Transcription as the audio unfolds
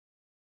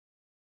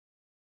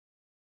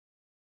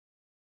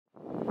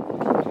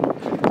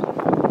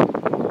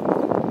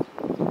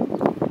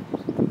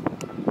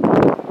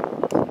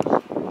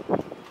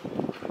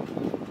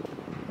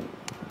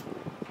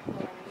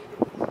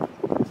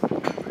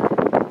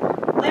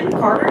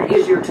Carter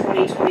is your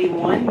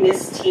 2021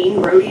 Miss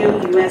Teen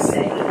Rodeo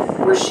USA,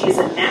 where she is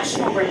a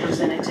national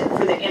representative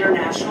for the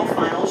International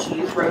Finals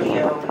Youth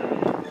Rodeo.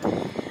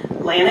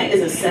 Lana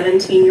is a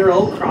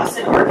 17-year-old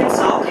Crossett,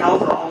 Arkansas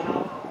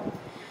cowgirl.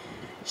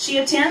 She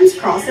attends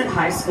Crossett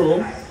High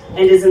School and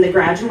is in the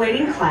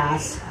graduating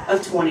class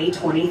of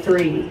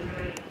 2023.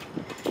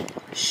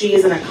 She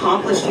is an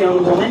accomplished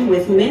young woman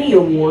with many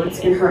awards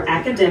in her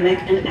academic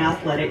and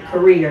athletic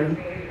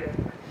career.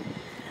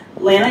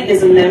 Lana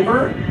is a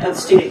member of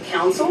Student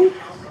Council,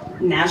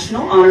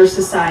 National Honor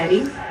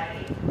Society,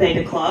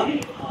 Beta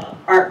Club,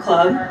 Art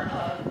Club,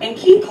 and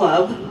Key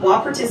Club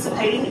while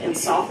participating in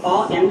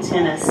softball and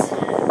tennis.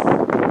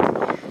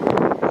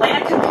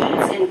 Lana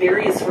competes in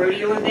various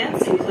rodeo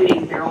events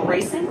including barrel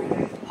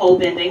racing, pole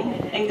bending,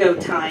 and goat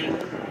tying.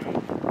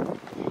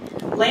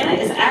 Lana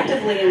is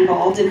actively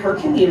involved in her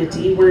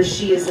community where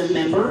she is a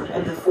member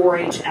of the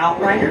 4-H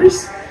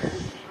Outriders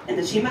and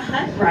the Chima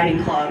Hunt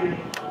Riding Club.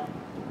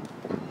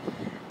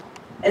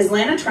 As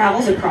Lana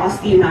travels across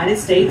the United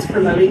States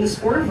promoting the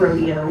sport of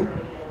rodeo,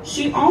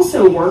 she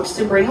also works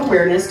to bring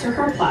awareness to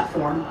her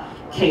platform,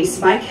 Case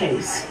by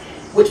Case,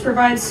 which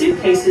provides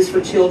suitcases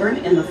for children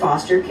in the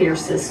foster care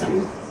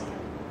system.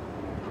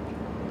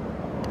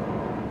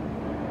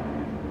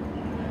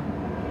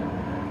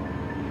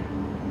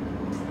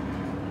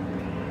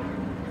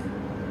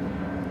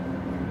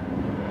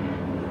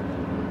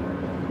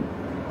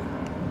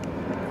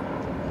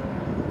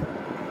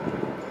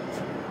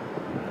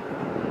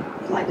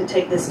 I'd like to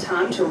take this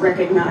time to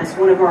recognize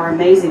one of our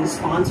amazing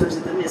sponsors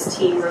of the Miss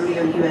Teen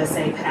Rodeo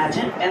USA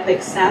pageant, Epic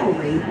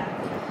Saddlery.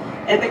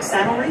 Epic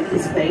Saddlery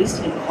is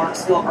based in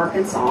Clarksville,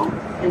 Arkansas,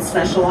 and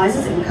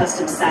specializes in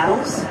custom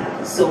saddles,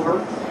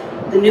 silver,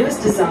 the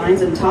newest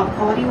designs, and top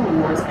quality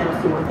awards at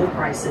affordable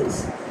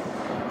prices.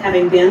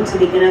 Having been to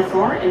the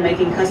NFR and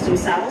making custom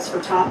saddles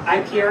for top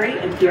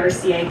IPRA and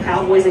PRCA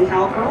cowboys and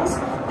cowgirls,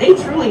 they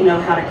truly know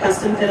how to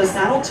custom fit a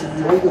saddle to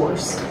your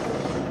horse.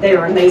 They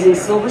are amazing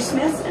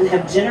silversmiths and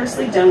have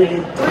generously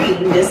donated 3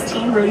 Miss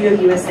Teen Rodeo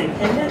USA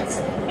pendants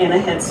and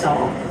a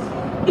headstall.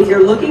 If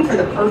you're looking for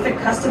the perfect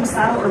custom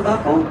saddle or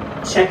buckle,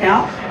 check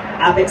out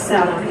Epic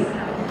Saddlery.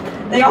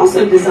 They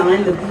also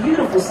designed the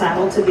beautiful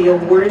saddle to be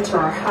awarded to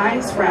our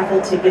highest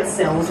raffle ticket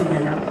sales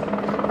winner.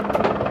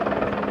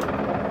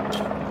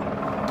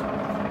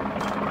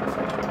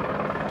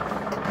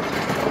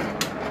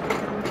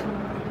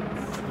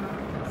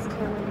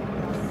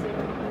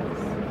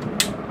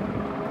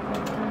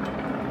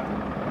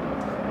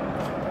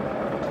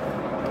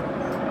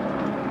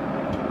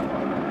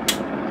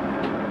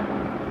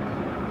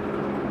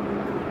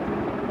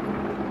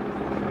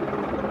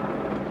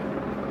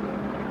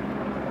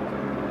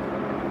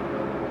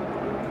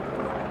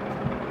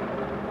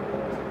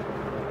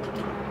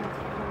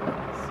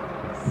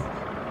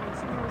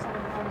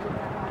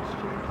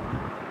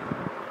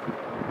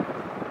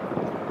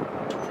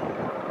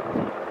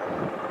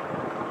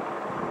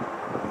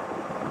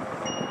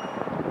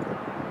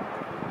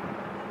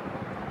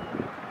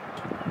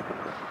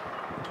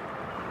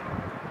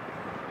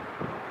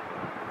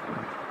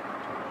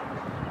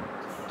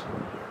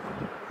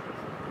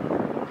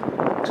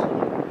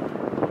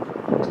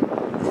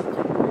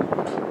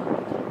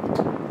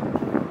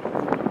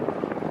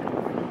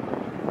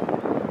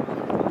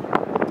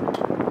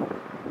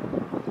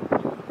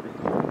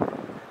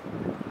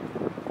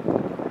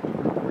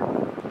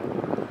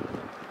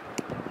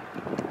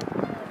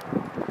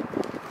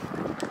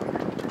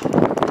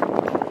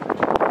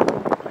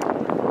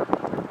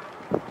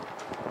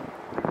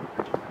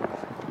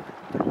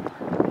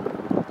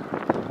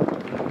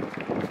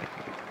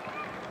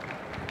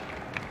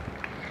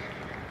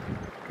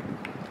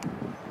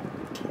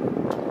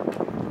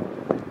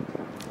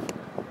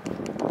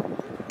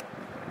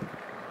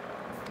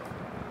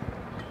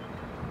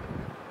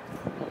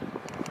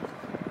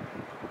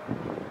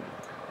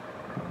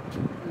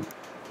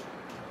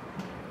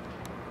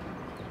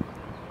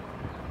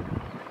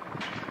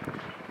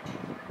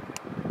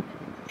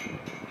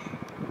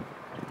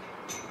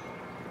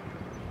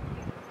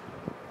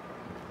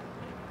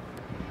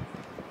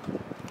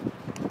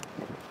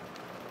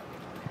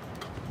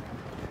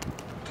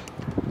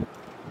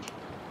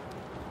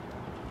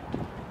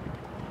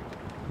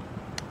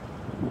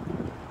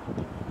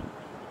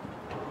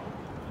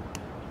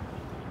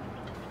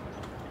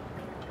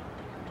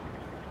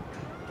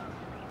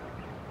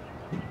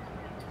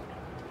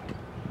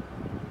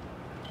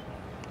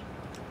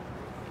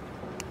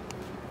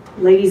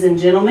 Ladies and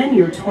gentlemen,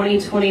 your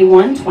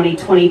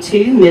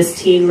 2021-2022 Miss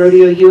Teen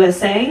Rodeo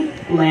USA,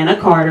 Lana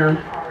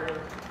Carter.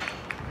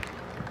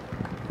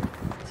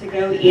 To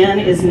go in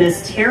is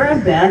Miss Tara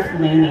Beth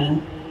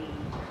Looney.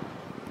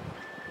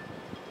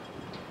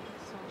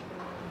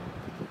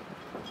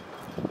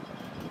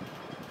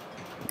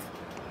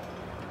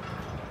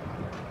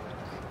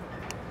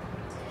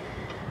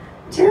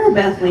 Tara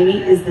Beth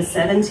Leaney is the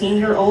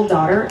 17-year-old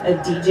daughter of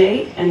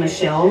DJ and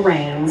Michelle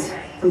Raines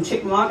from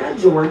Chickamauga,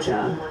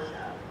 Georgia.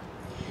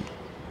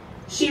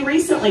 She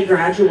recently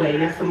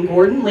graduated from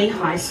Gordon Lee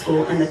High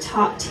School in the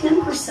top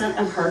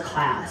 10% of her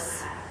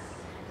class.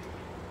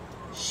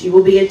 She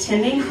will be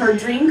attending her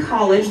dream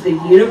college, the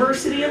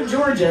University of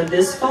Georgia,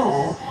 this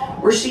fall,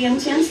 where she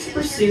intends to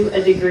pursue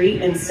a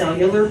degree in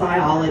cellular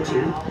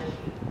biology.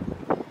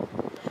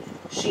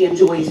 She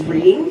enjoys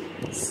reading,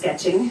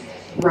 sketching,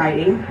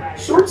 writing,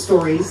 short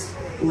stories,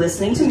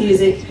 listening to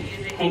music,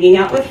 hanging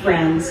out with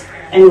friends,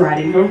 and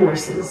riding her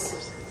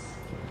horses.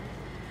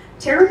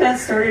 Tara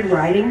Beth started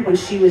riding when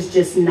she was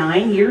just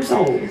 9 years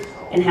old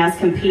and has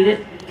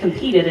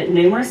competed at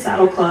numerous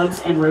saddle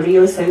clubs and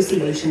rodeo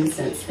associations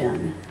since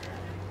then.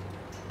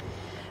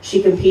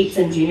 She competes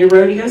in junior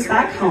rodeos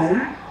back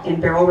home in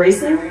barrel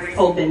racing,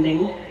 pole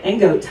bending, and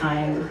goat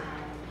tying.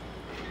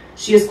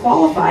 She has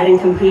qualified and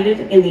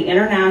competed in the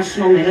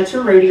International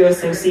Miniature Rodeo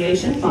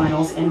Association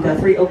finals in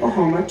Guthrie,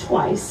 Oklahoma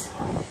twice,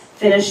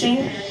 finishing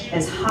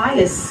as high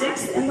as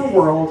 6th in the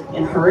world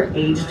in her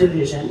age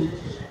division.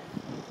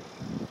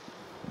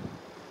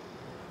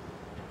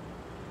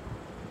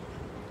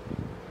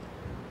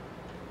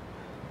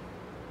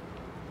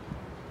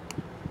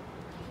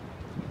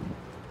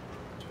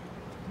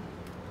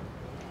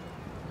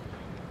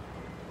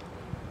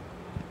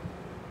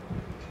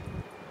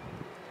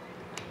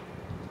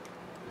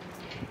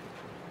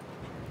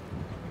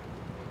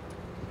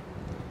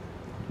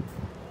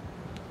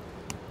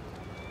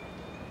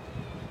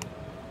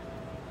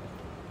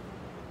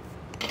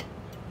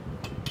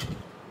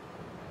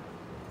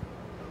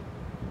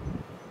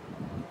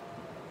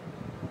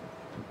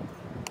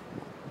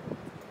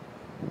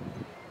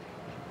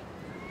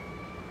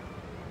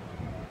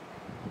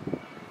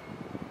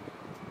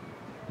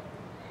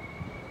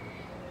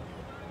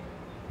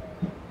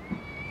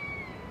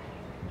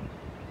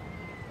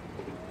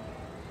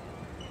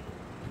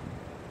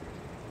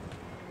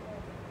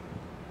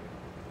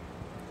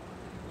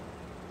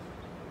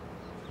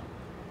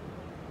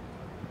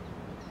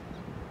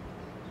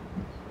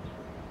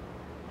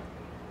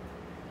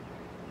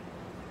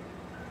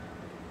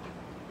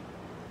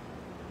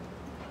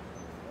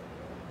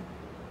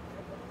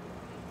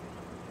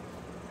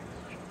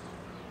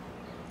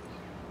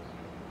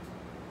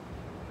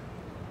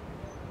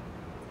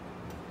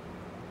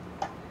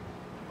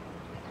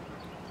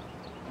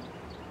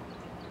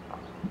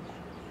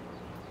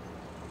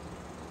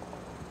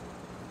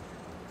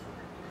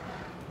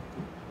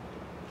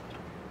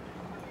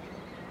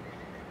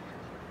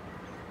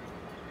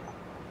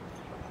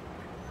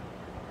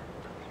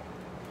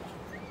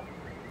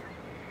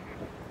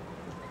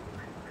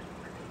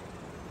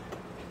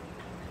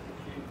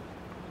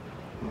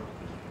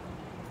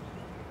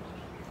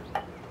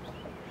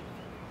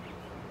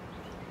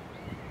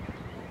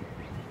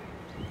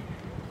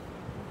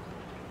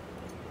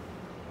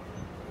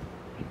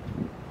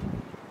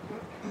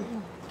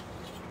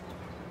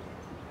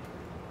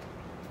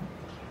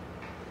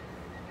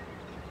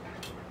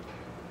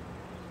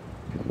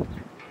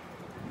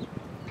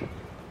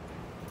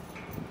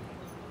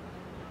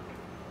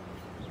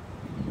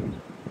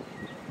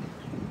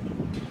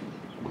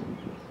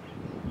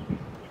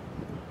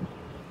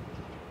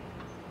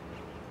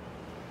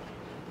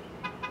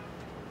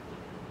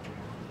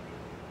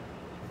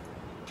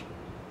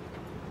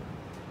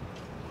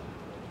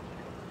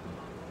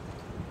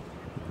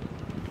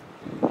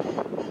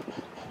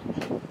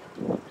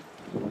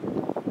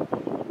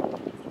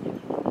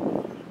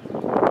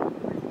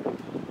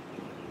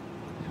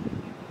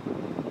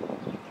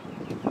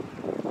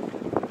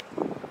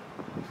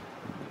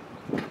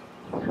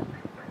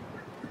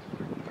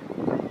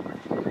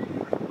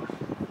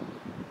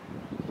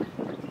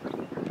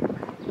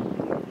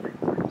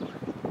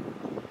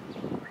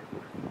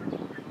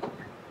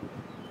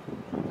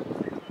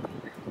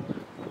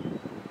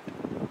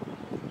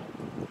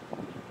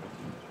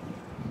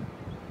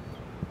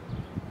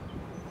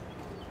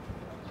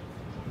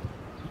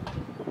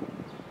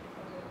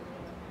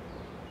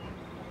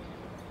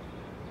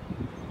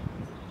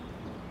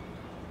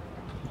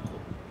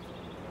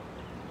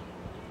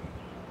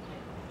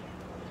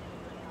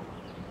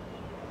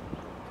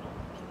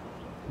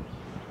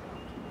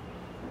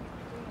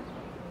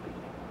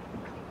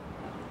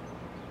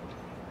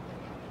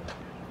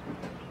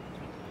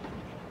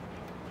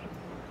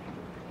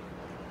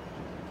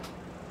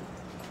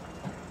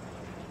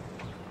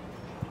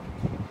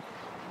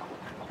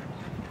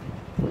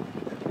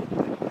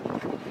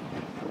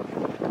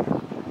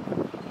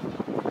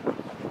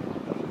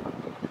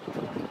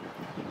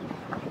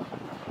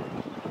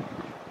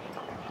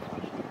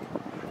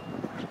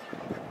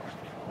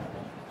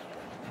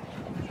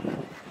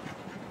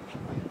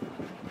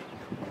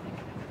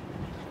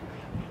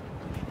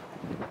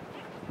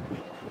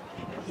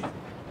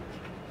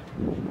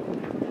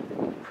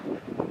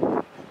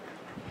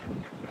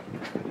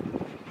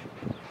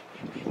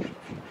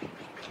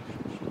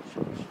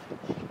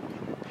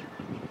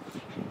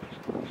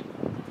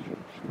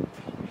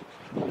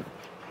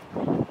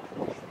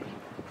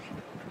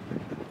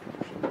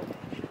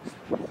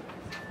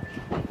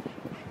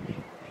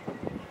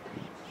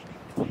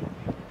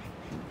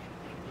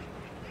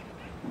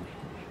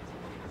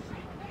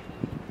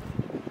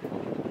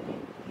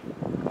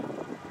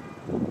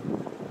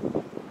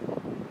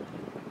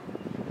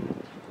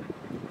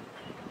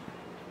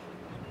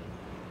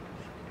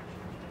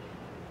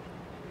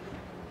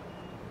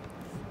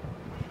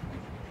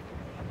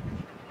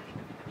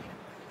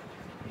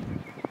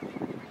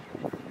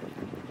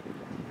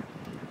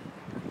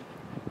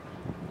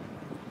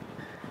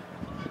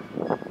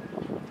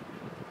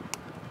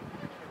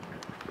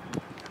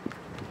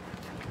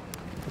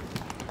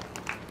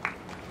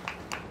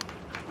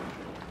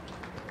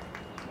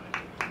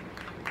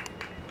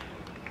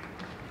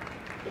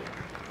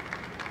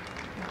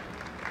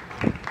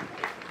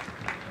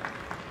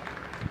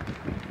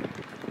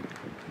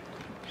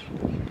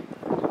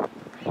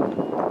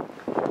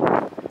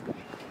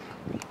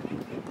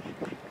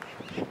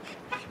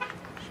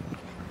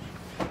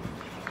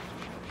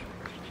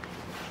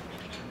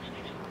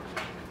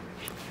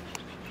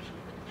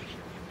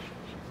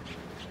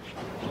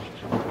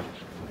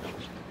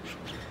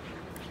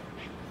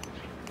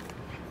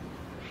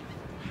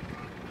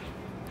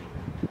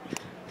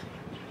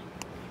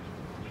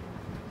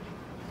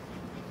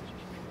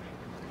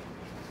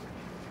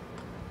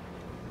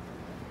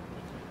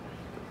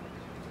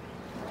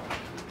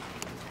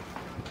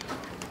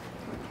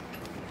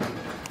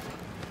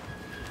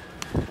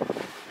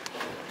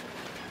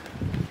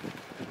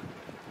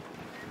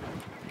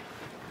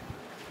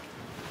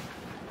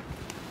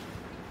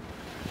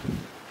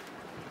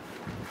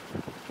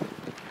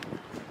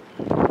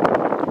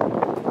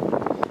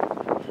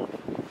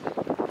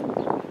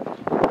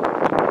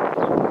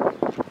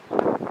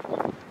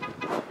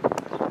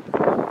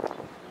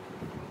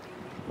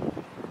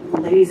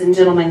 Ladies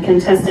and gentlemen,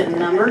 contestant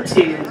number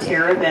 2,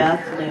 Tara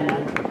Beth Looney.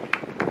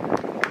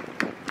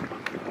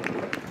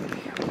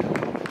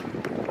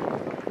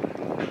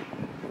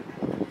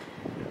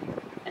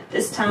 At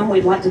this time,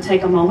 we'd like to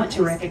take a moment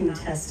to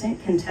recognize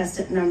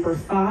contestant number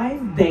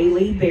 5,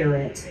 Bailey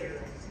Barrett.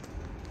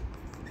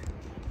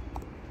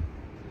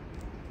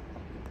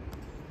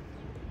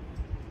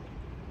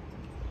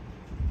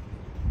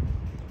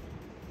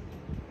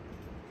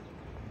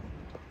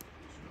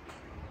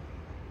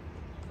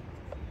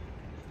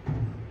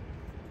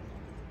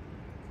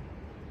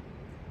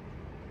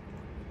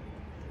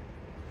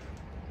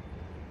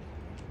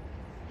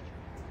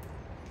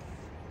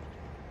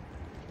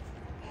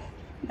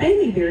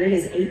 Bailey Barrett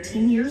is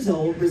 18 years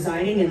old,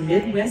 residing in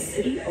Midwest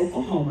City,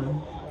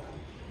 Oklahoma.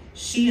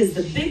 She is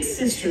the big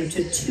sister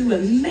to 2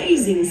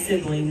 amazing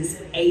siblings,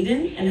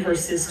 Aiden and her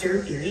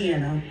sister,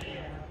 Ariana.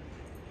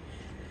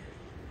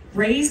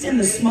 Raised in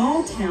the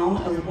small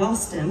town of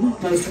Wellston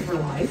most of her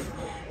life,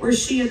 where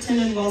she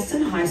attended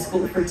Wellston High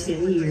School for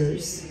 10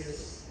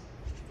 years.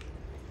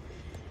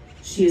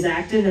 She is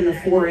active in the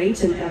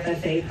 4-H and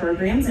FFA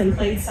programs and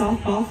played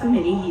softball for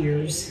many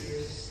years.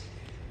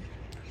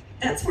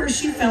 That's where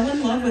she fell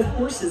in love with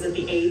horses at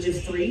the age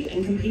of 3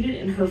 and competed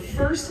in her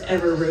first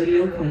ever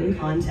rodeo queen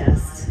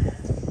contest.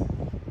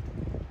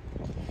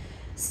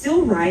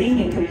 Still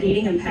riding and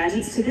competing in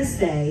pageants to this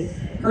day,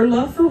 her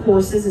love for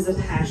horses is a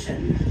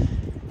passion.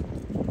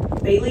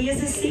 Bailey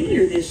is a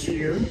senior this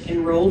year,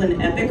 enrolled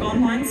in Epic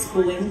Online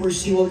Schooling, where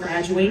she will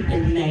graduate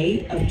in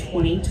May of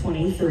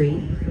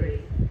 2023.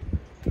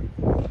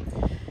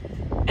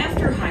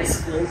 After high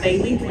school,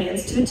 Bailey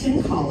plans to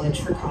attend college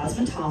for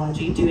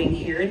cosmetology, doing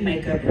hair and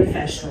makeup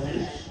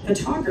professionally,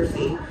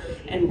 photography,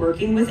 and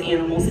working with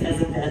animals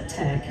as a vet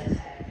tech.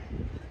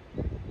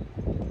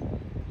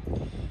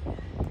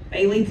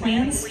 Bailey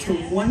plans to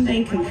one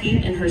day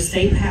compete in her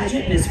state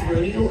pageant, Miss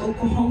Rodeo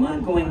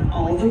Oklahoma, going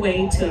all the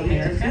way to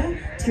America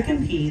to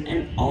compete,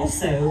 and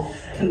also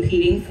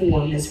competing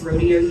for Miss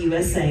Rodeo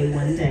USA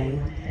one day.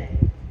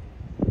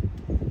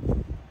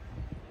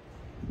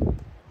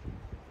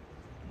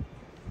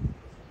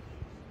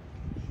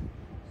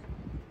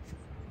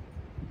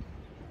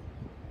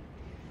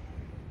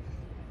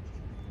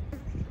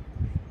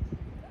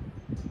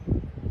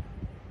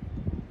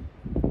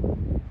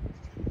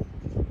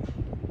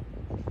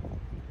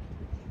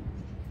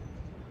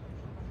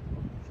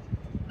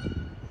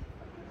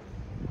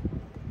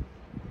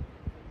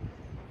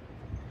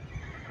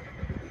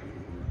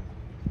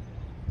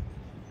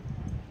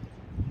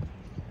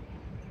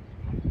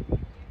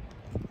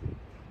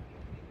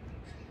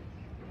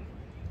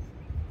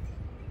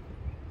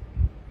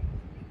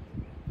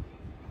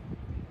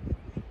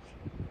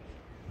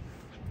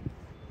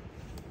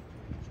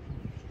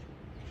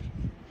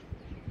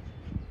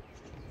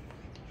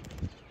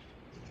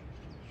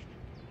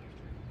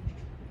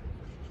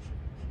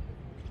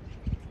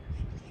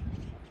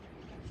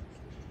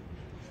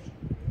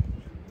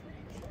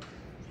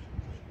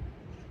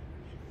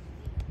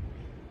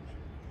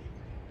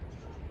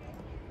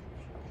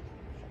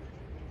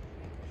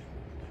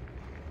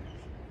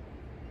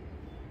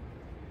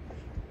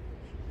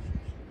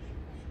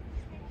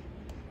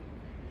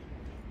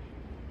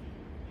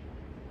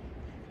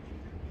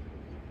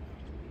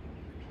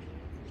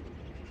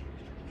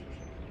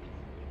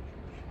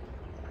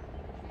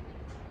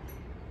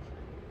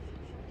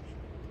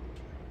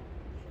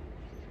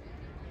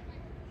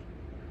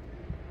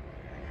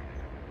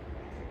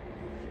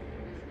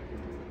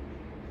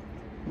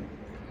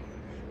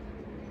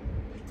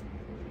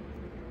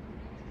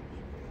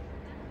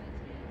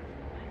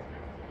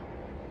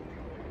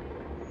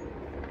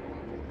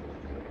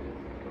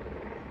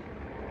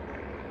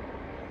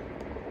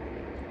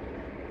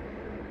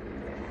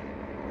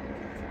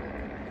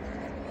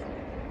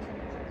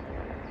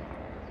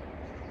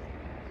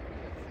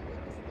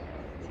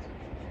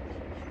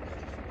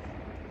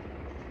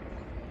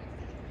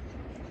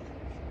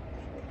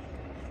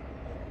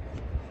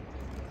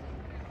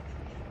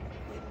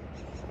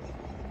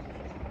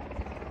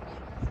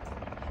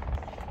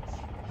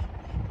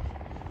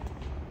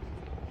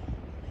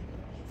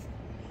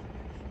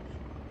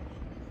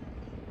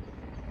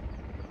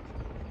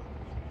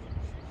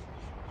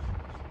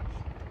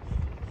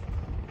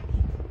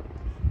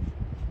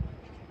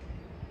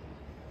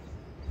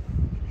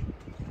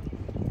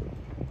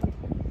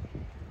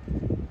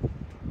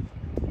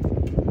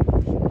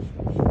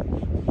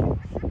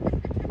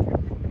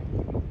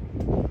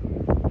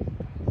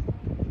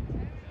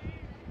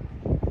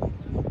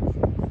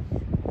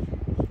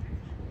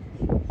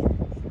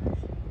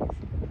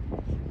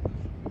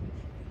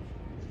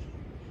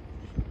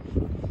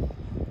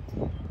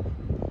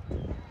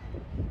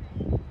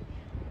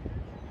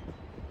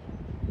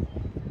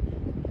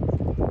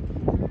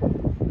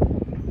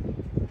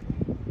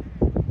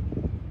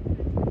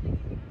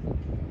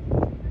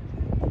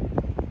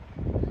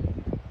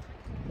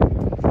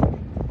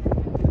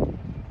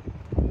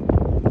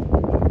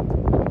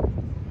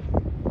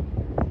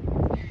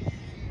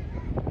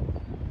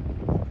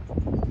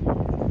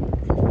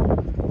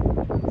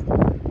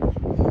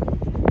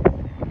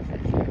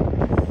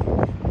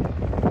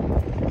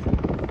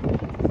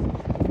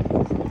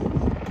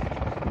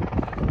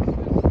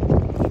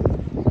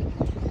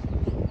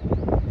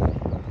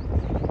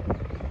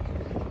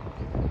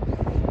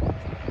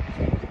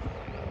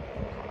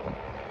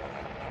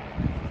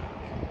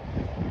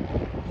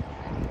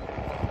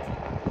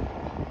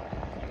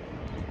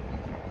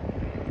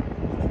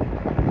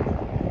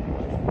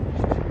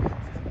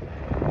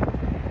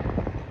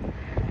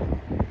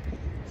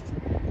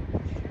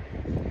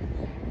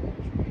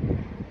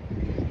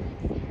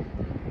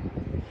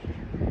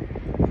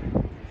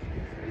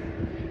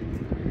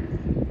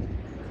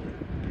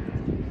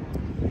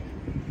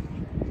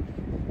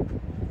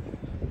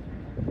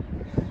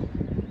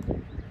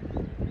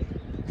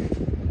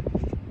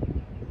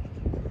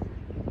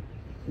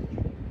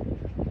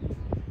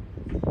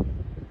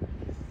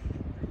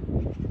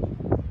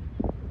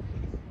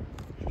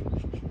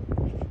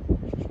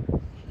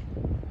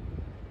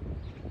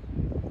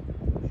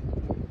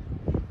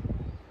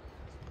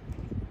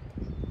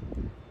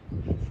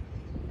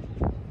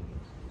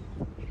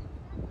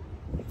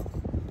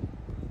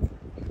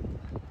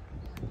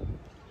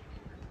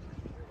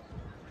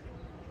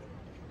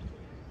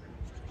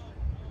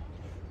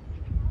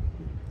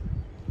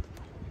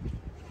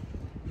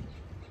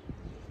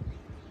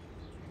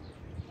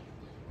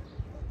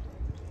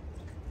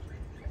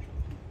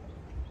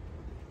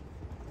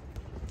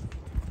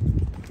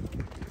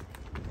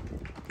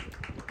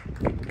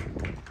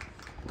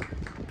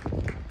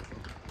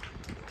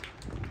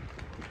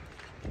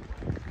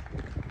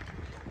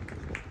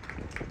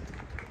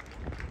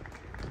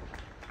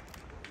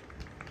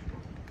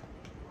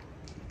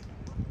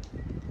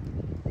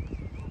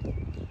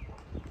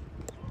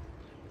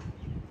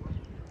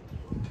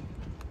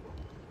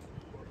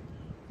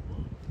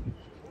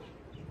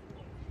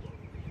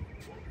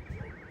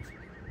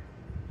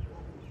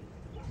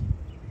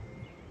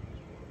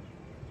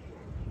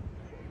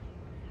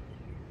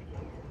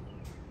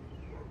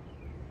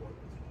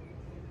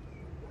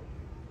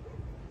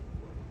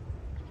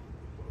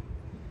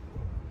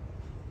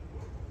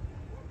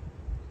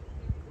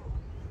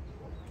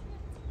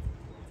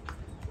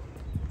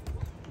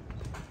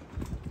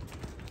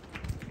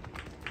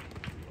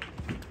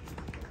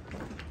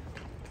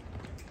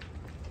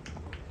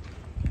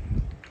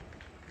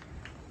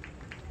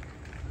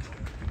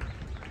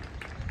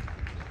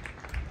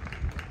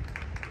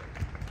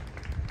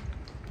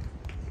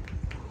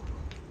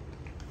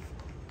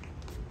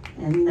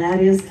 And that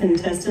is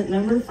contestant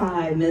number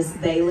 5, Miss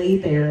Bailey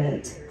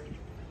Barrett.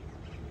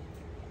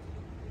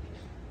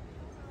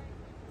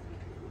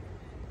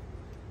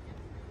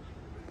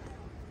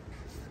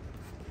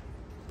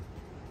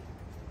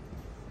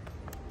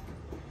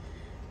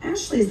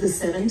 Ashley is the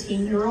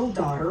 17-year-old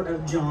daughter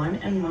of John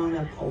and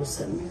Mona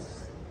Polson.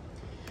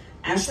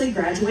 Ashley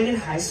graduated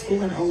high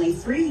school in only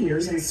 3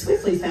 years and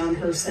swiftly found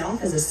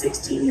herself as a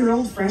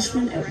 16-year-old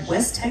freshman at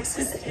West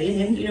Texas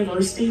A&M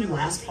University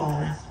last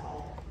fall.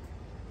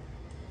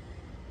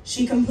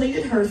 She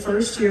completed her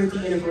first year at the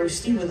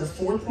university with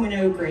a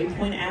 4.0 grade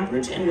point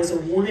average and was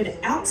awarded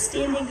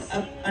Outstanding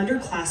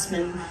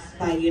Underclassman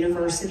by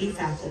university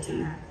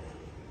faculty.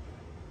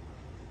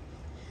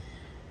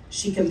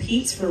 She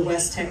competes for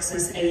West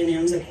Texas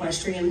A&M's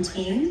equestrian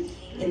team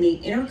in the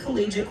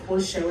Intercollegiate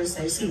Horse Show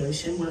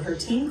Association, where her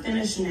team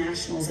finished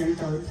nationals in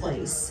 3rd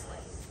place.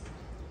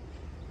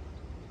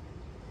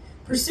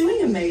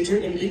 Pursuing a major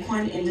in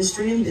equine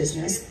industry and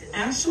business,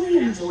 Ashley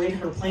enjoyed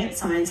her plant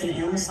science and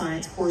animal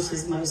science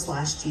courses most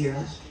last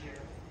year.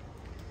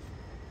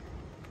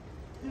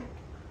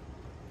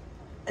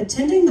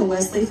 Attending the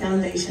Wesley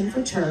Foundation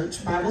for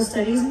Church, Bible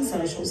studies, and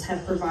socials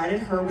have provided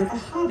her with a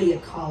hobby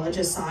at college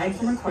aside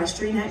from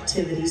equestrian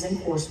activities and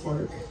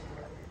coursework.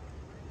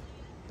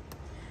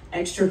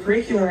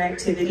 Extracurricular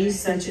activities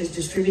such as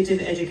Distributive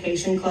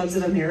Education Clubs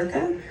of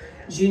America,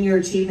 Junior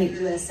Achievement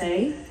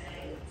USA,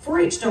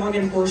 4-H dog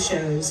and horse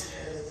shows,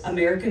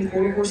 American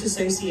Quarter Horse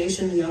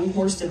Association Young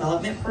Horse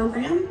Development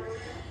Program,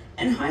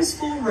 and high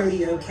school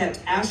rodeo kept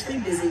Ashley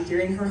busy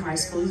during her high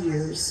school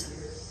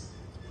years.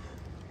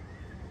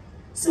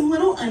 Some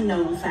little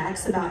unknown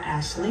facts about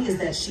Ashley is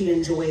that she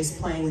enjoys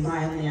playing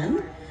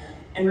violin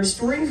and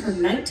restoring her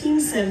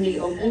 1970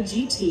 Opel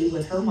GT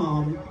with her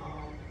mom.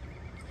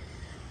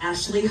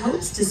 Ashley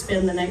hopes to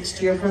spend the next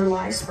year of her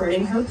life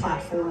spreading her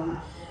platform,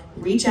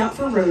 Reach Out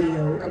for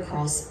Rodeo,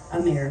 across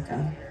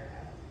America.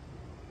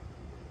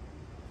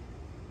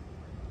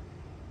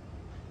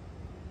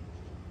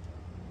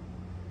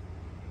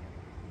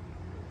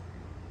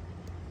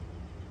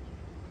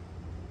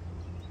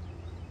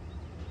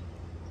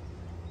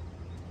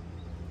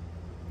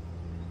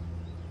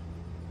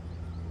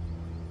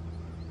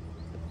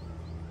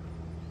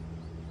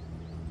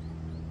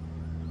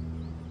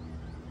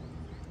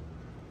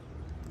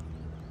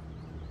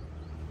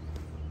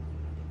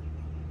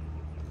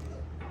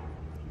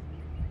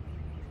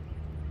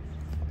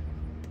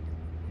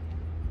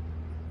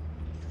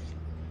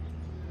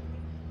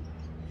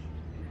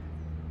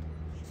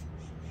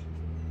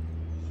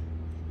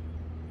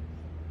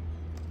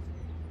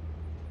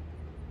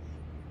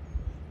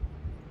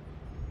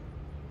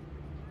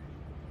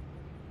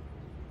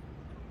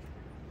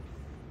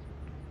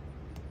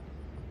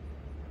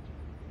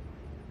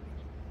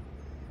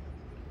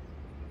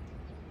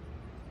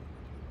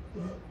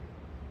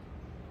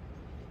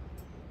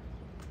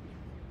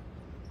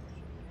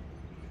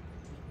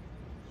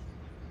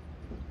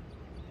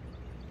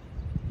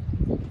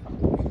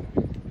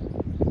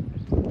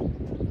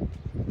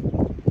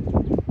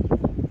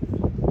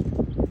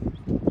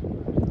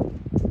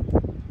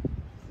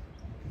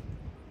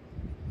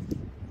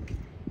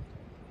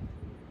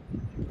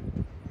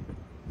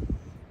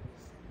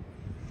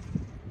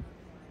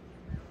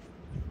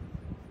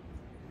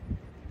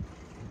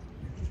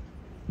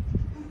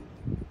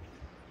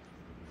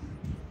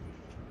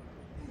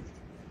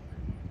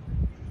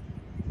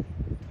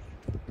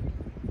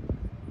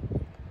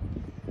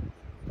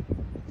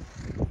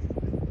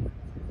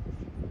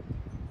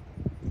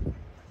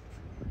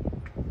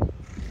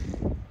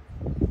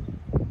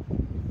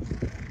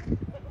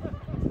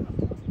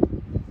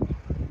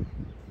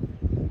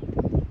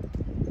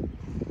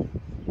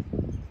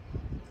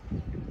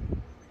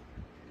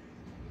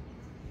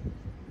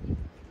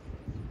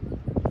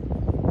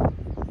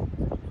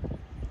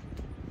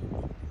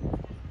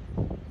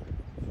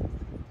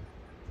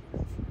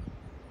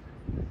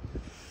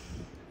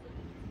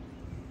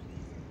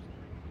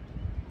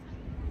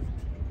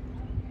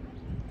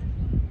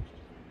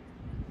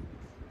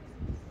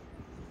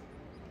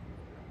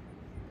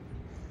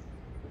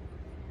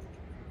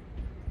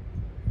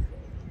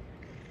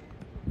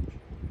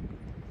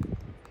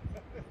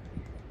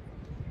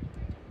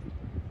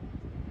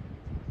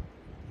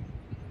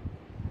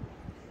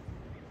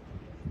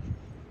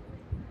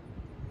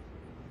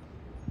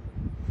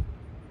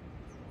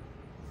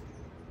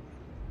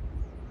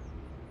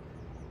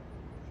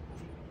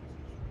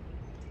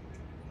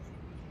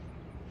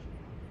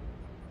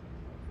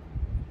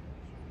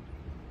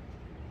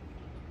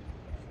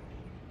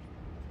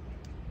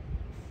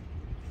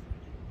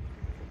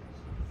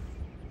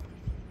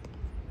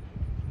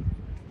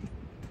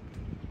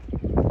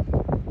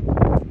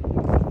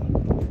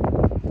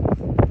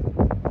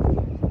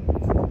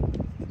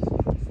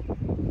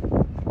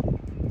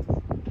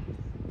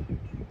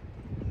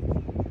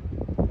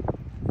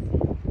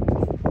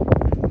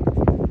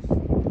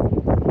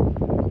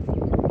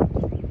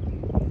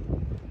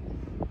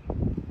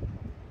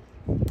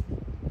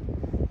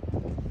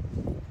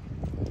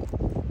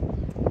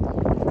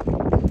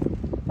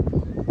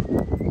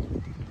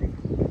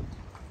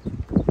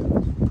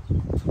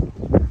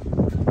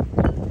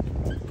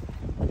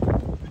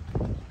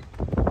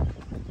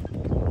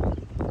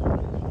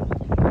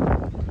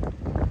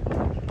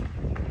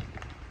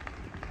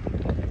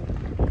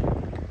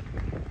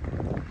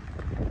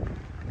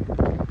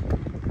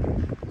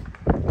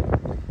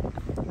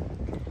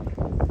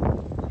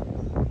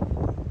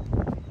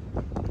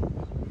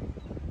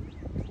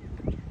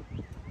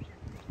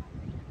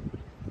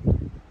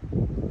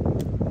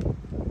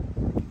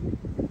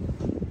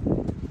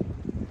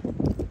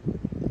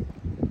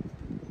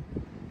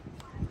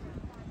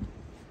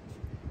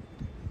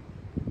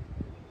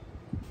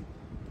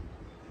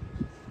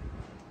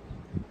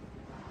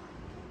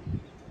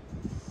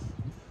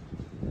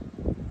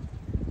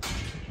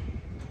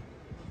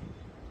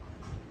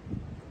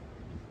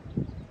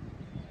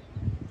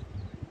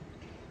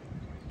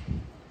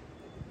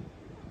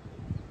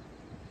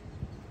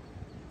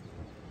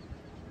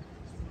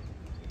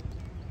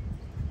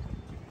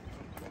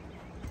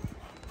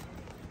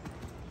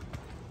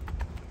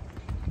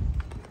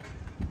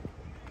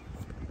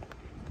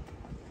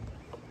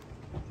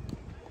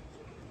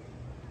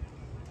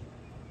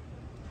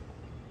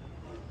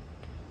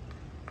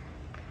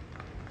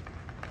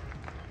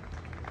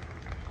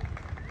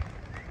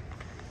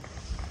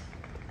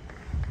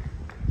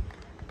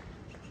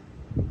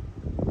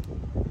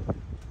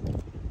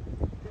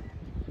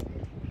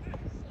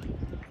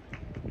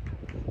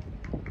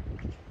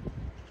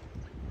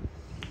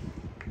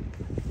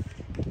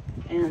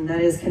 And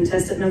that is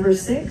contestant number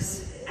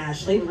 6,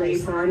 Ashley. Ready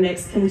for our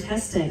next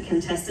contestant,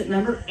 contestant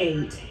number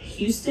 8,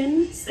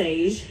 Houston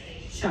Sage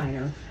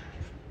Shiner.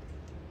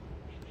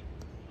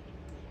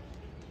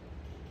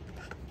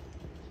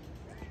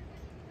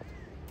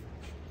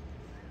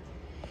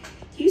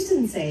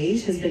 Houston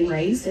Sage has been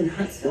raised in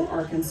Huntsville,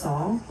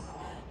 Arkansas,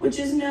 which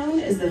is known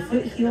as the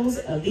foothills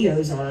of the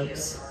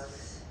Ozarks.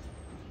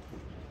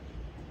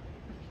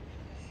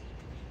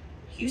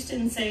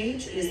 Houston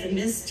Sage is the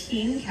Miss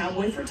Teen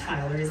Cowboy for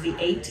Tyler, is the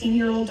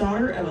 18-year-old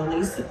daughter of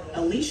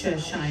Alicia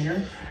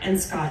Shiner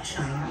and Scott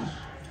Shiner.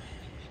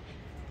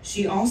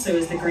 She also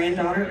is the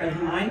granddaughter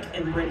of Mike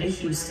and Brenda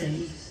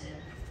Houston.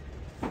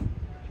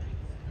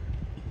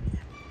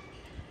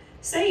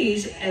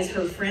 Sage, as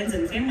her friends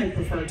and family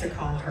prefer to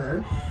call her,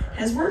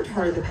 has worked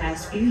hard the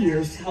past few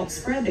years to help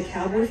spread the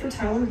Cowboy for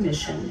Tyler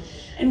mission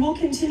and will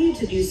continue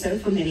to do so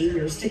for many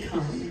years to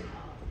come.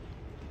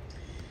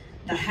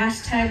 The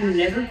hashtag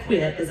Never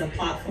Quit is a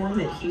platform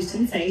that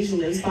Houston Sage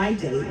lives by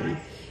daily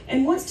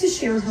and wants to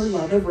share her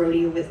love of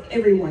rodeo with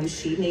everyone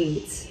she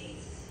meets.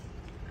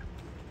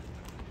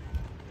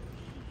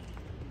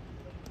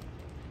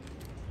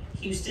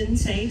 Houston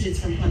Sage is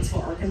from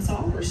Huntsville,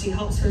 Arkansas, where she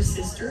helps her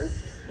sister,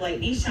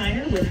 Blakeney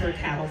Shiner, with her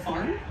cattle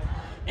farm.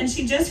 And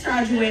she just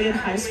graduated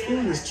high school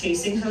and is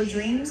chasing her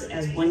dreams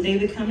as one day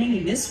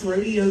becoming Miss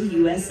Rodeo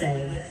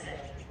USA.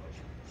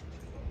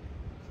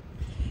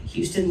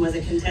 Houston was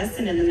a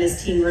contestant in the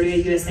Miss Teen Rodeo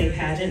USA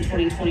Pageant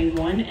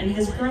 2021 and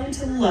has grown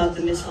to love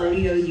the Miss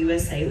Rodeo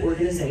USA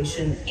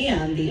organization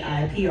and the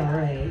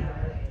IPRA.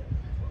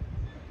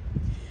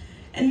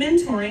 And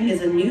mentoring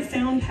is a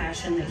newfound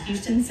passion that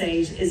Houston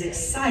Sage is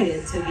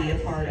excited to be a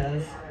part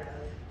of.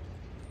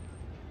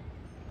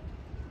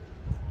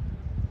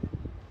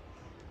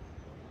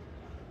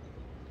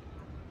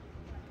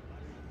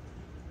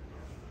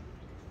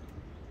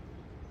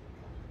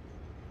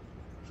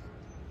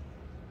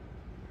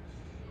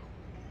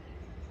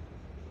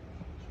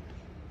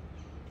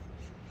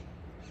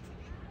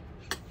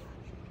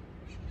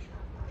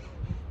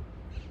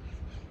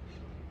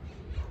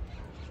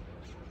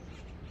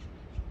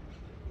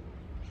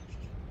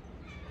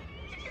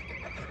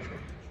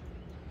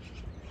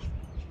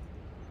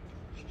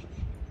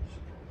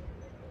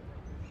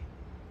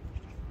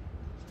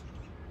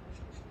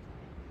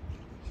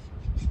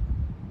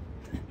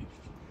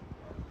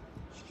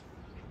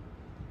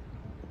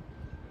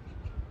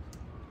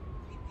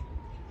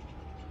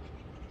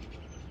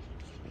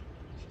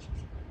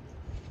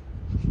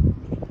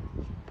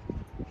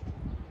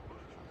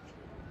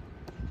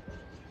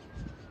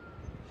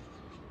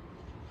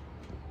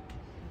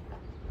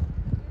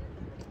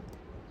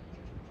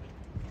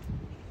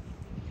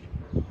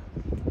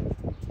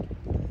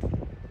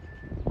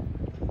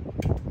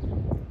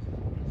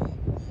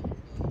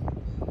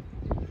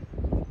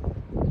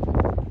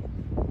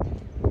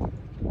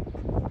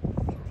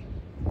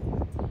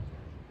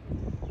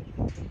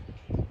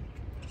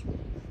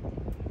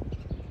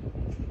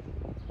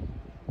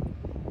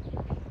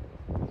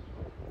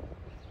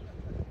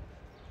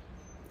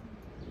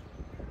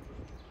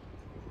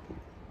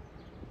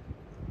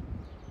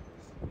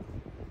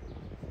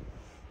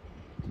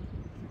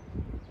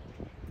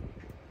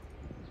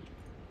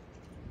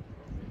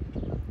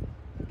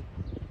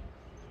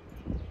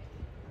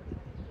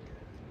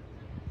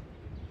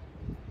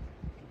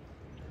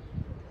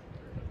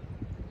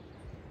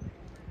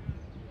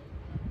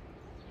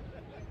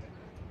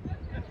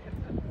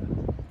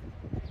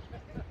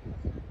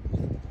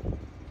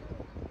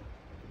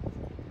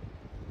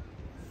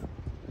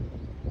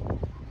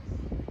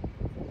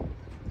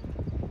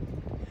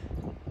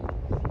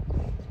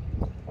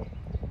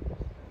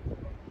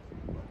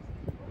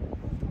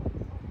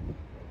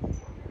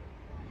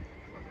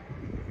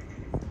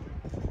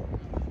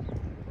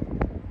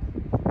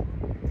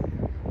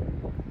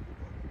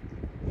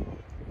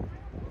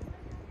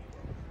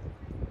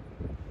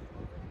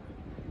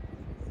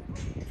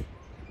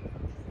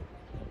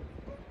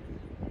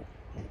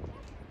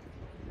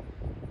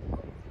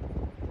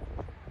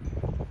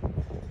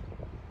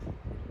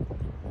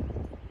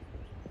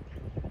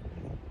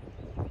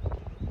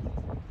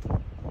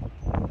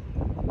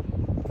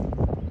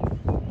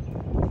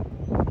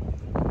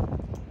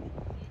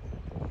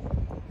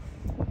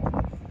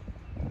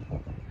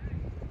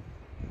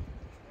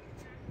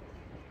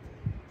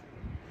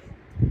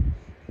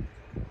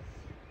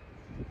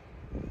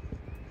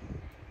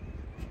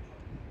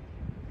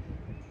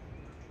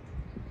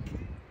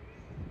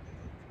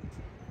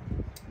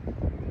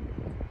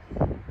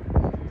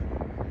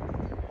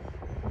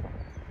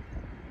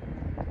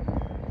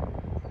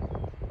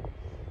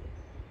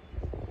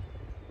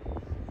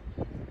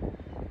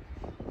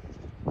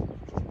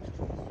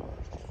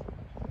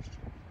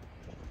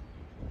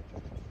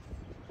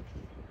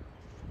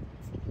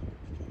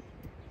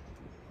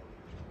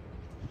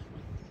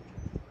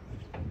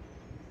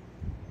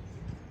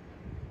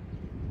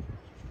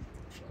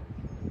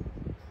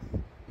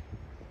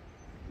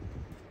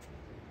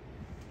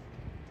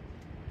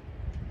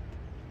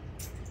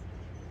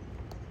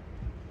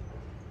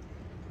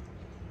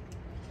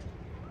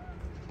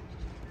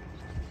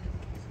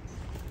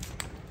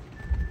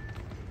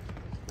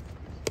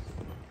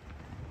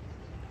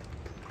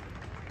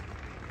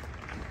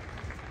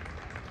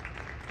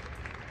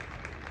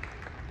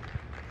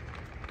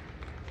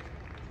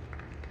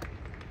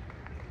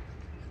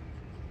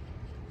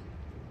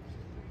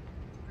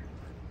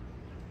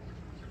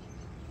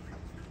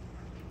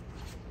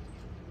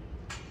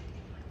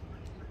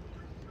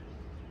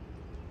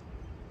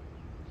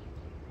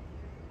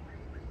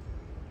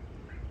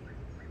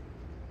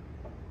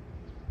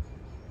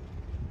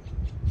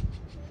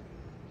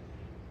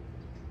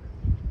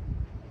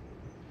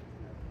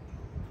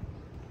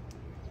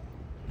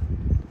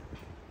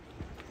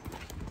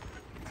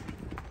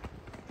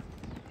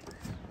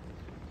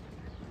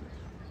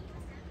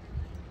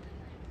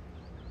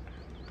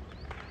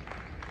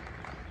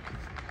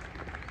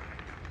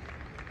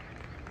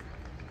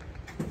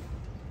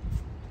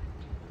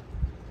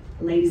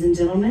 Ladies and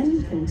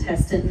gentlemen,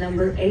 contestant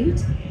number 8,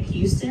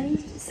 Houston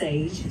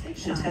Sage.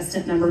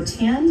 Contestant number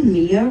 10,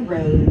 Mia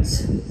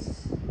Rhodes.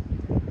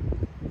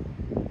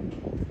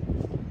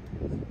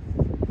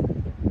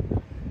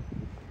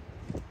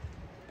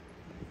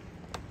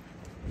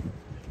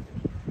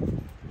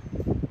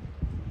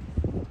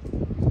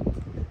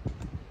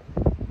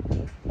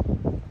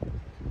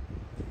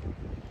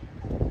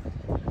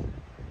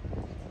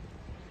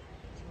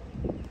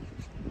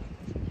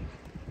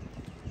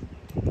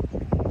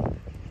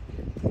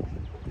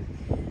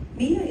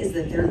 Mia is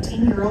the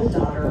 13-year-old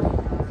daughter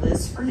of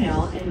Liz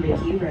Furnell and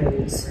Mickey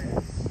Rhodes.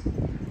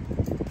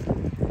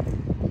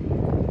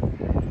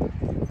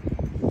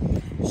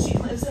 She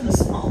lives in the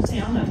small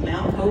town of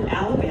Mount Hope,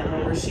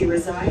 Alabama, where she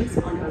resides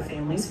on her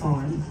family's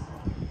farm.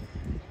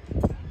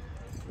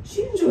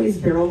 She enjoys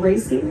barrel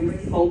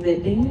racing, pole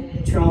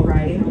bending, trail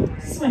riding,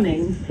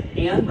 swimming,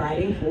 and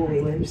riding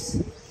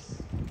four-wheelers.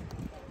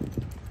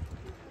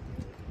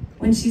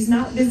 When she's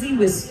not busy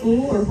with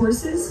school or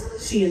horses,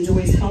 she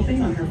enjoys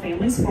helping on her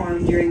family's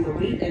farm during the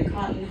wheat and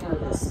cotton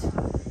harvest.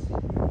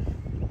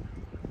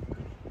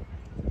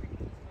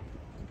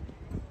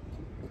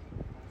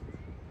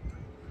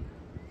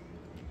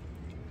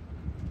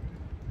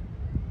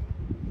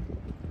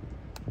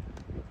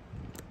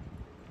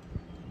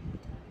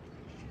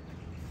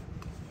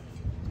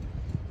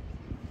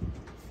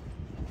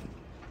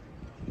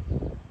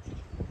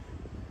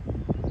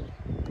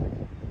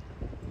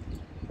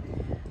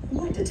 I'd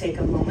like to take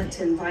a moment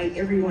to invite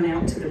everyone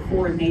out to the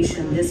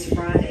coronation this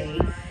Friday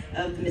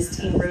of the Miss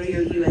Teen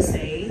Rodeo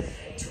USA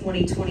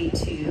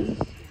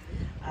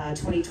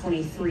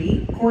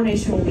 2022-2023.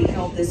 Coronation will be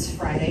held this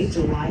Friday,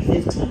 July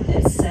 15th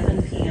at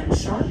 7 p.m.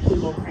 sharp. We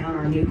will crown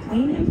our new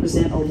queen and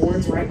present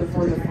awards right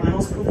before the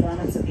finals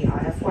performance of the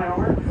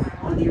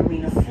IFYR on the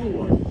arena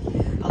floor.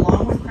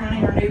 Along with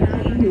crowning our new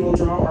queen, we will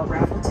draw our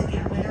raffle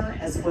ticket winner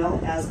as well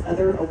as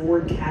other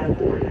award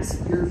categories.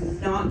 You're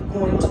not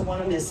going to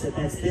want to miss it.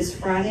 That's this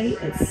Friday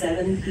at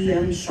 7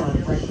 p.m. sharp,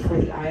 right before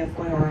the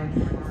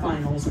IFYR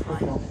finals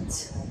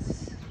performance.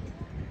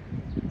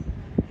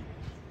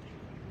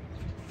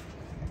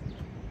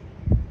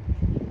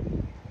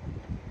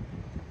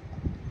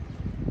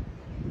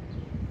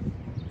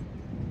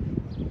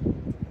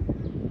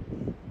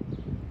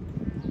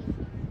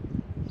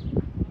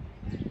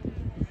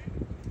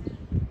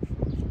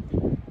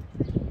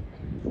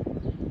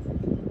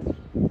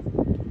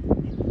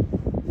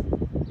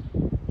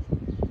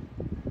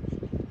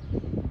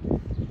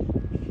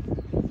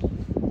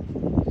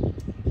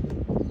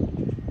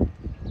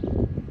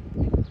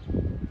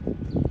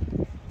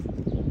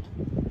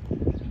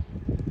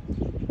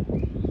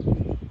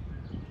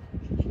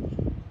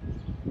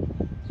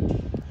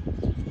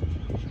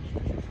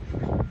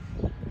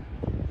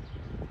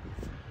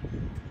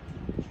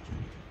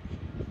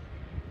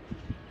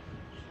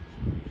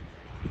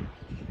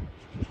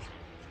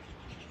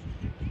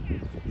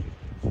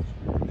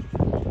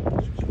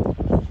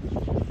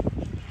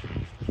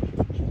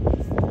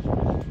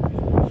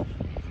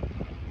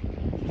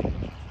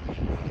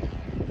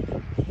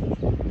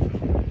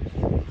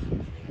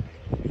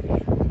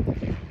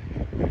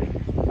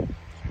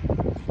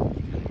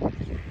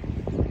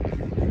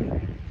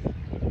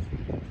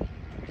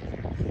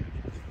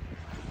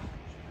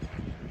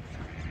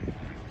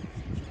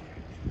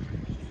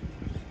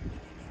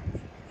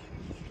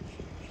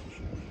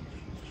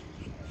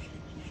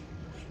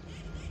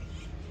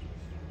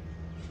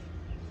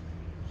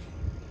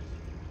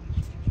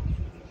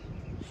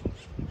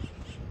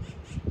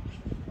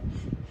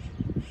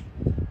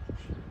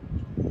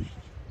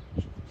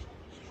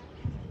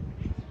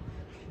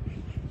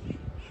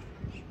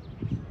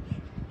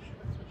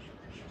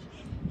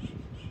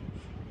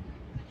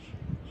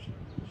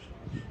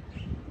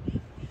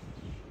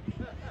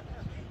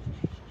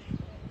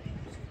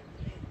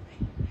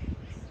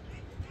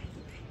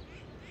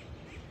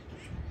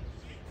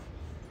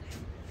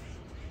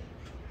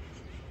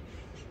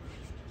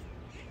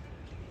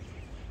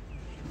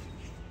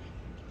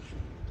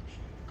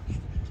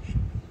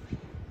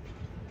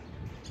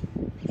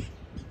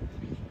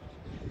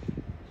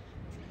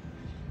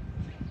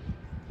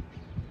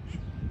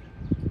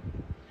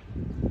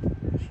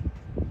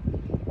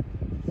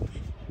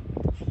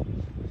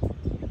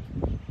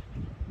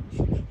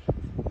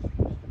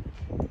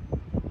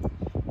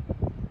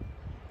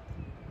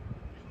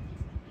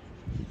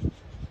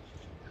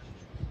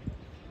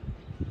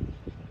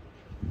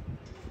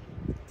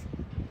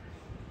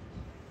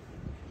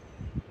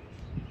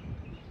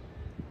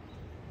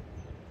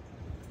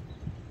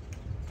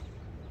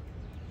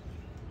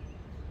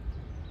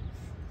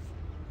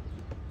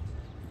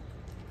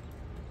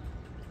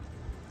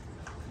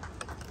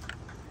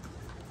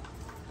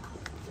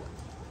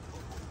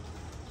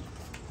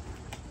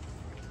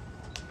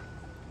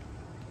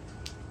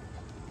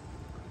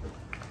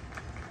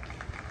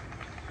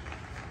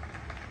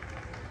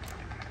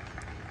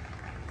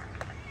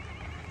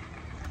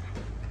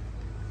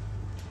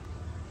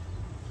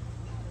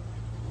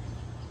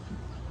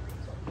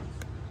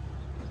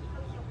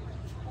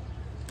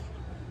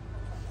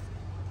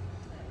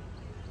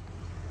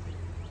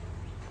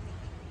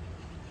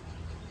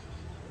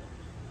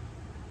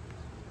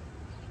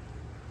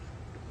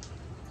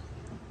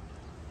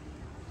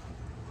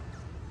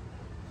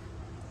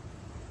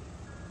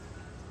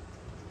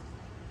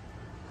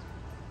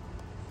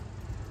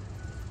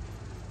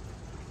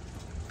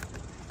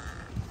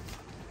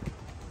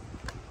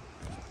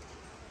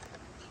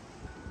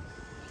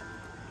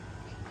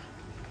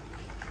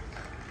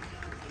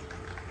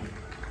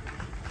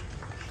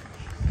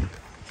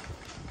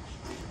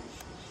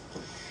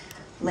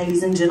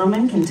 Ladies and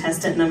gentlemen,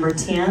 contestant number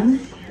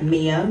 10,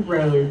 Mia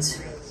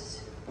Rhodes.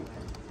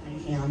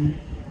 Cunningham.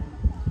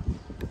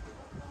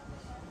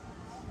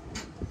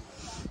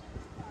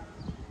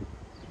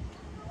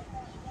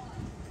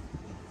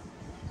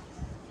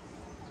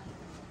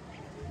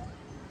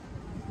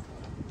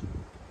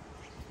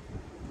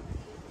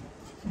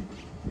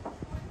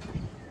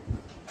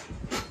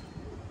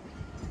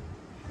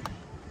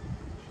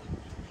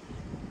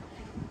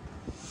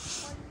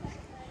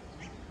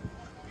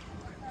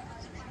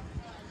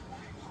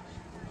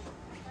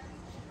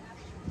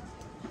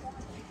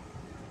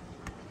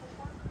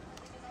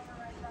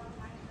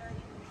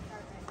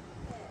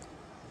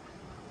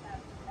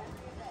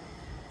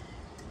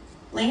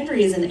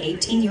 Landry is an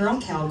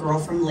 18-year-old cowgirl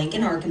from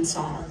Lincoln,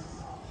 Arkansas.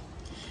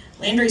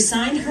 Landry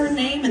signed her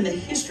name in the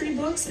history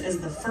books as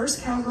the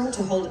first cowgirl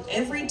to hold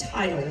every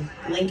title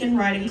Lincoln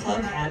Riding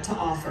Club had to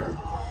offer,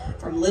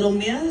 from Little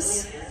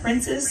Miss,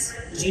 Princess,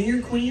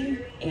 Junior Queen,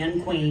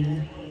 and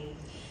Queen.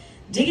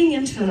 Digging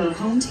into her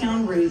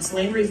hometown roots,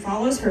 Landry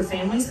follows her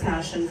family's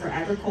passion for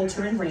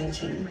agriculture and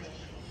ranching.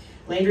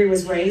 Landry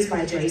was raised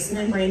by Jason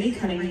and Randy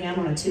Cunningham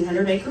on a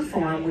 200-acre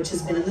farm, which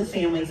has been in the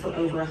family for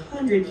over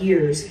 100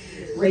 years,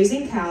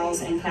 raising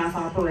cows and calf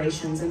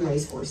operations and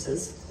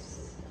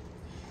racehorses.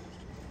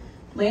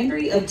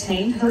 Landry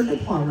obtained her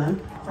diploma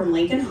from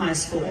Lincoln High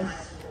School.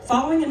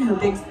 Following in her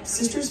big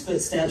sister's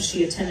footsteps,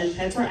 she attended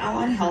Petra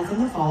Allied Health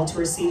in the fall to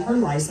receive her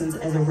license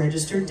as a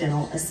registered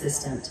dental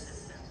assistant.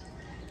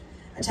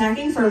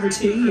 Attacking for over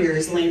 2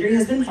 years, Landry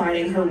has been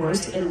fighting her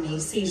worst enemy,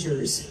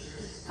 seizures.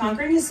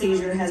 Conquering a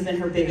seizure has been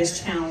her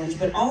biggest challenge,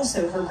 but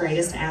also her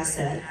greatest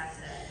asset.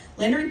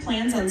 Landry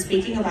plans on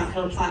speaking about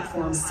her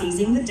platform,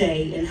 Seizing the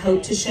Day, in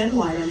hope to shed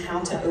light on how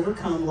to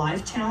overcome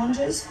life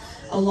challenges,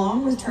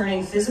 along with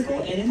turning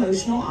physical and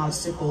emotional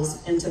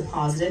obstacles into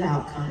positive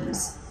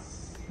outcomes.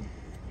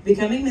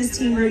 Becoming Miss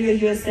Teen Rodeo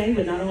USA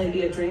would not only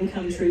be a dream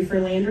come true for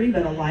Landry,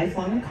 but a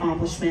lifelong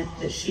accomplishment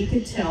that she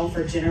could tell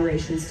for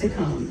generations to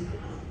come.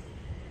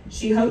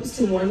 She hopes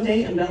to one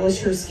day embellish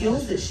her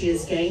skills that she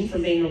has gained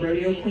from being a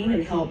rodeo queen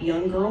and help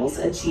young girls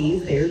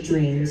achieve their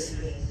dreams.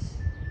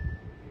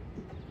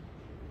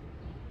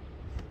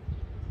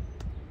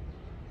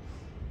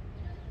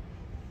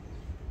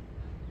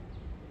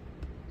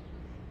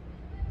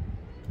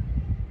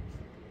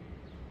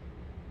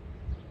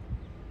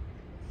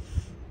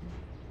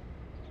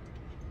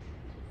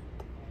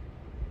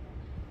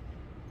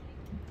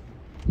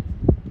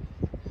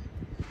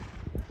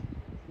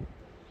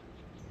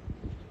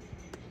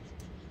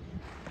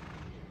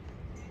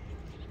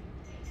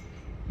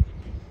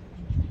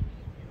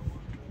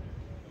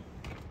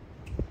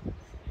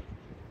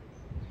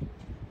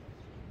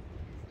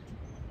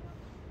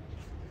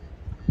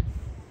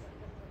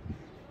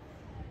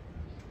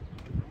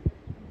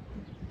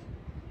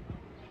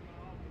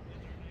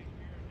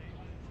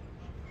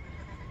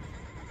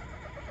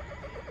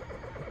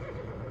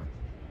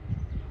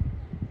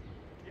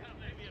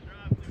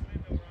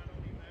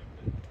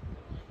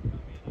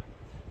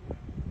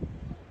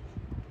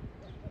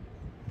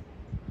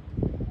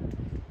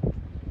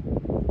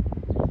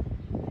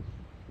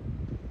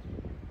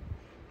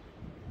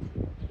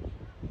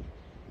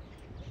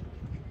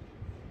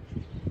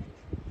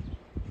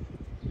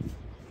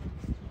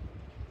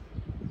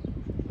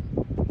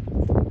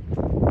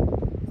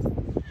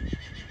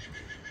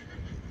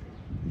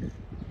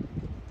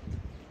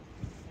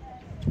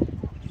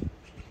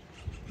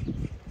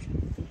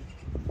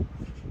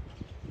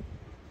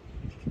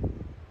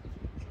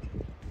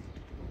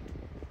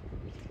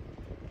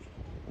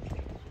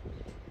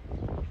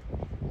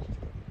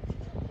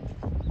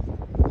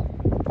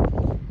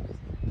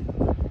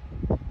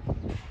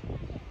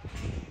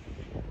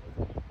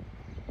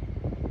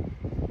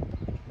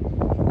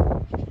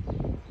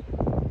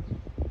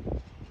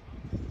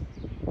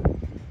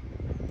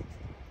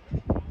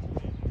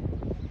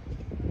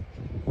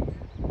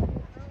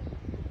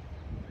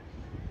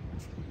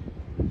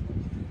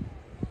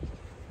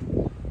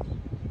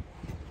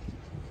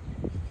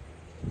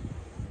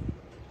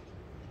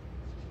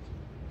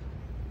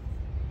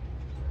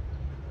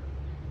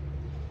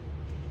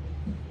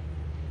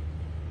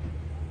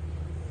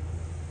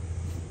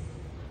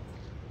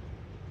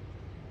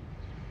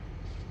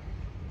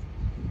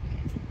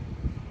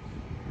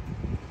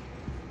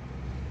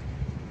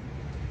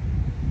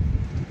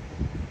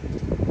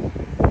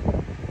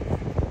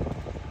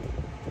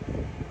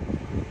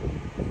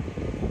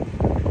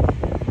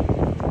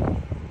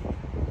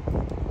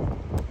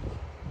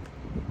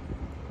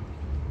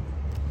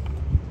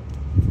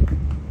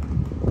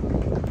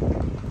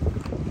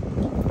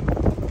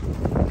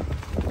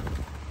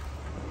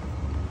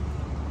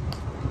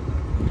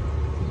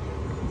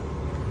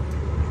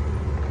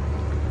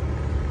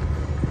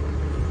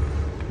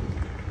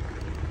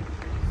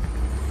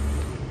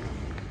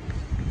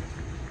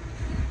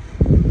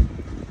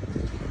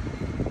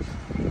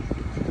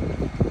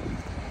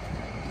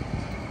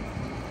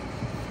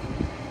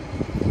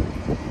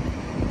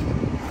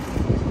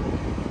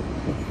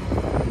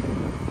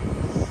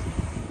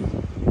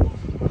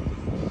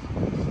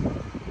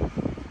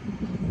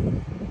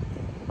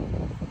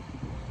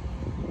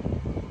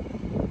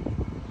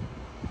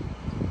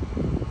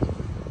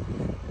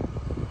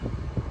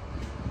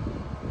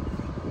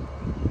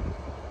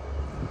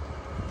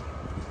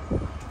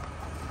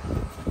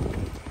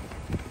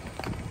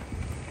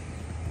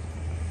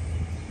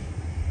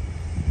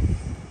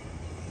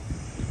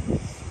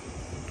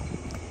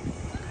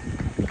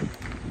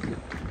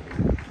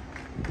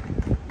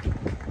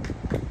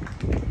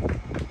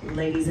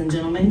 ladies and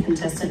gentlemen,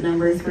 contestant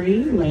number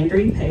 3,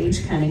 Landry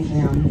Paige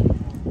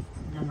Cunningham.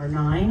 Number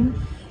 9,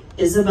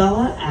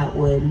 Isabella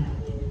Atwood.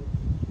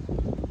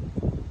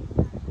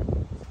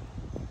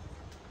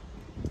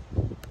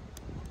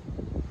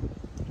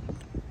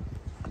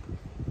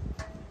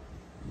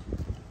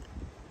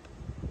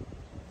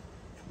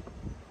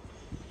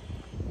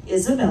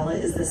 Isabella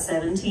is the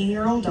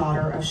 17-year-old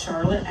daughter of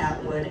Charlotte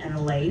Atwood and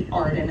the late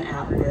Arden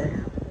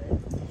Atwood.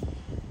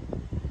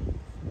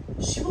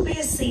 She will be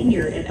a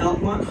senior at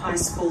Elkmont High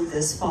School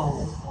this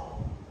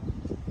fall.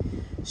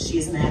 She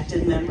is an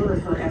active member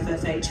of her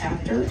FFA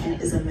chapter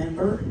and is a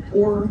member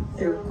of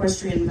their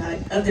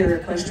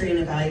equestrian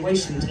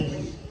evaluation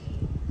team.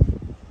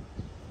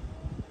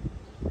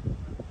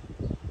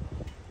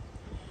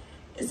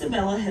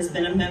 Isabella has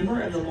been a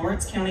member of the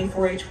Lawrence County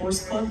 4-H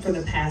Horse Club for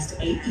the past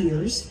 8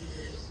 years,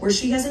 where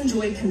she has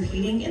enjoyed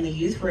competing in the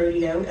youth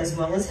rodeo as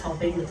well as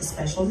helping with the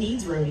special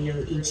needs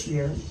rodeo each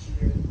year.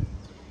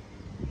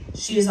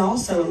 She is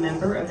also a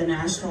member of the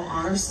National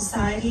Honor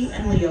Society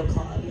and Leo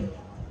Club.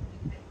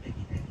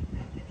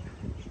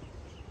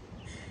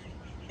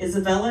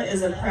 Isabella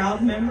is a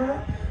proud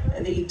member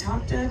of the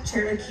Itauta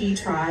Cherokee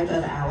tribe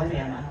of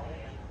Alabama.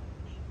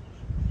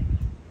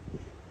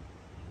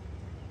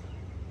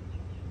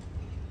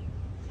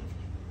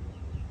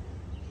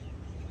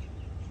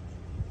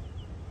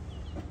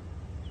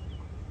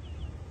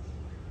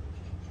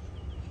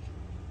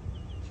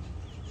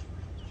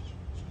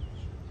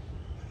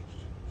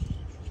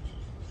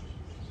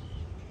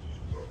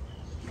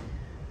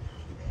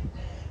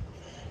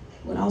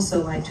 Would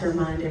also like to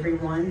remind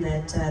everyone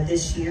that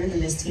this year the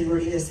Miss Teen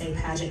Rodeo USA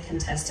pageant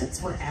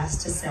contestants were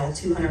asked to sell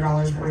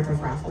 $200 worth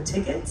of raffle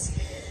tickets.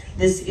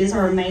 This is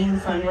our main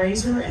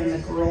fundraiser, and the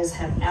girls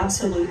have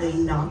absolutely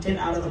knocked it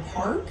out of the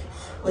park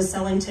with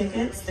selling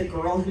tickets. The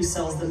girl who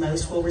sells the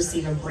most will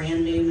receive a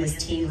brand new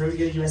Miss Teen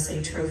Rodeo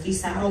USA trophy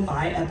saddle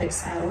by Epic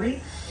Saddlery,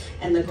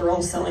 and the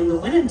girl selling the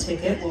winning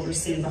ticket will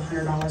receive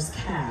 $100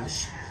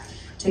 cash.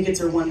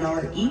 Tickets are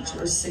 $1 each,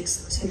 or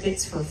 6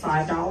 tickets for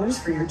 $5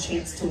 for your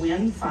chance to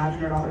win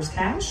 $500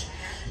 cash.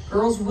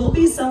 Girls will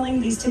be selling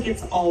these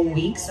tickets all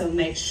week, so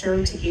make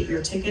sure to get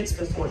your tickets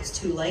before it's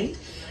too late.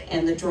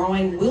 And the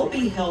drawing will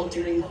be held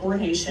during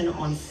coronation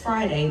on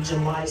Friday,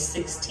 July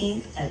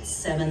 16th at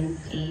 7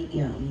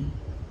 p.m.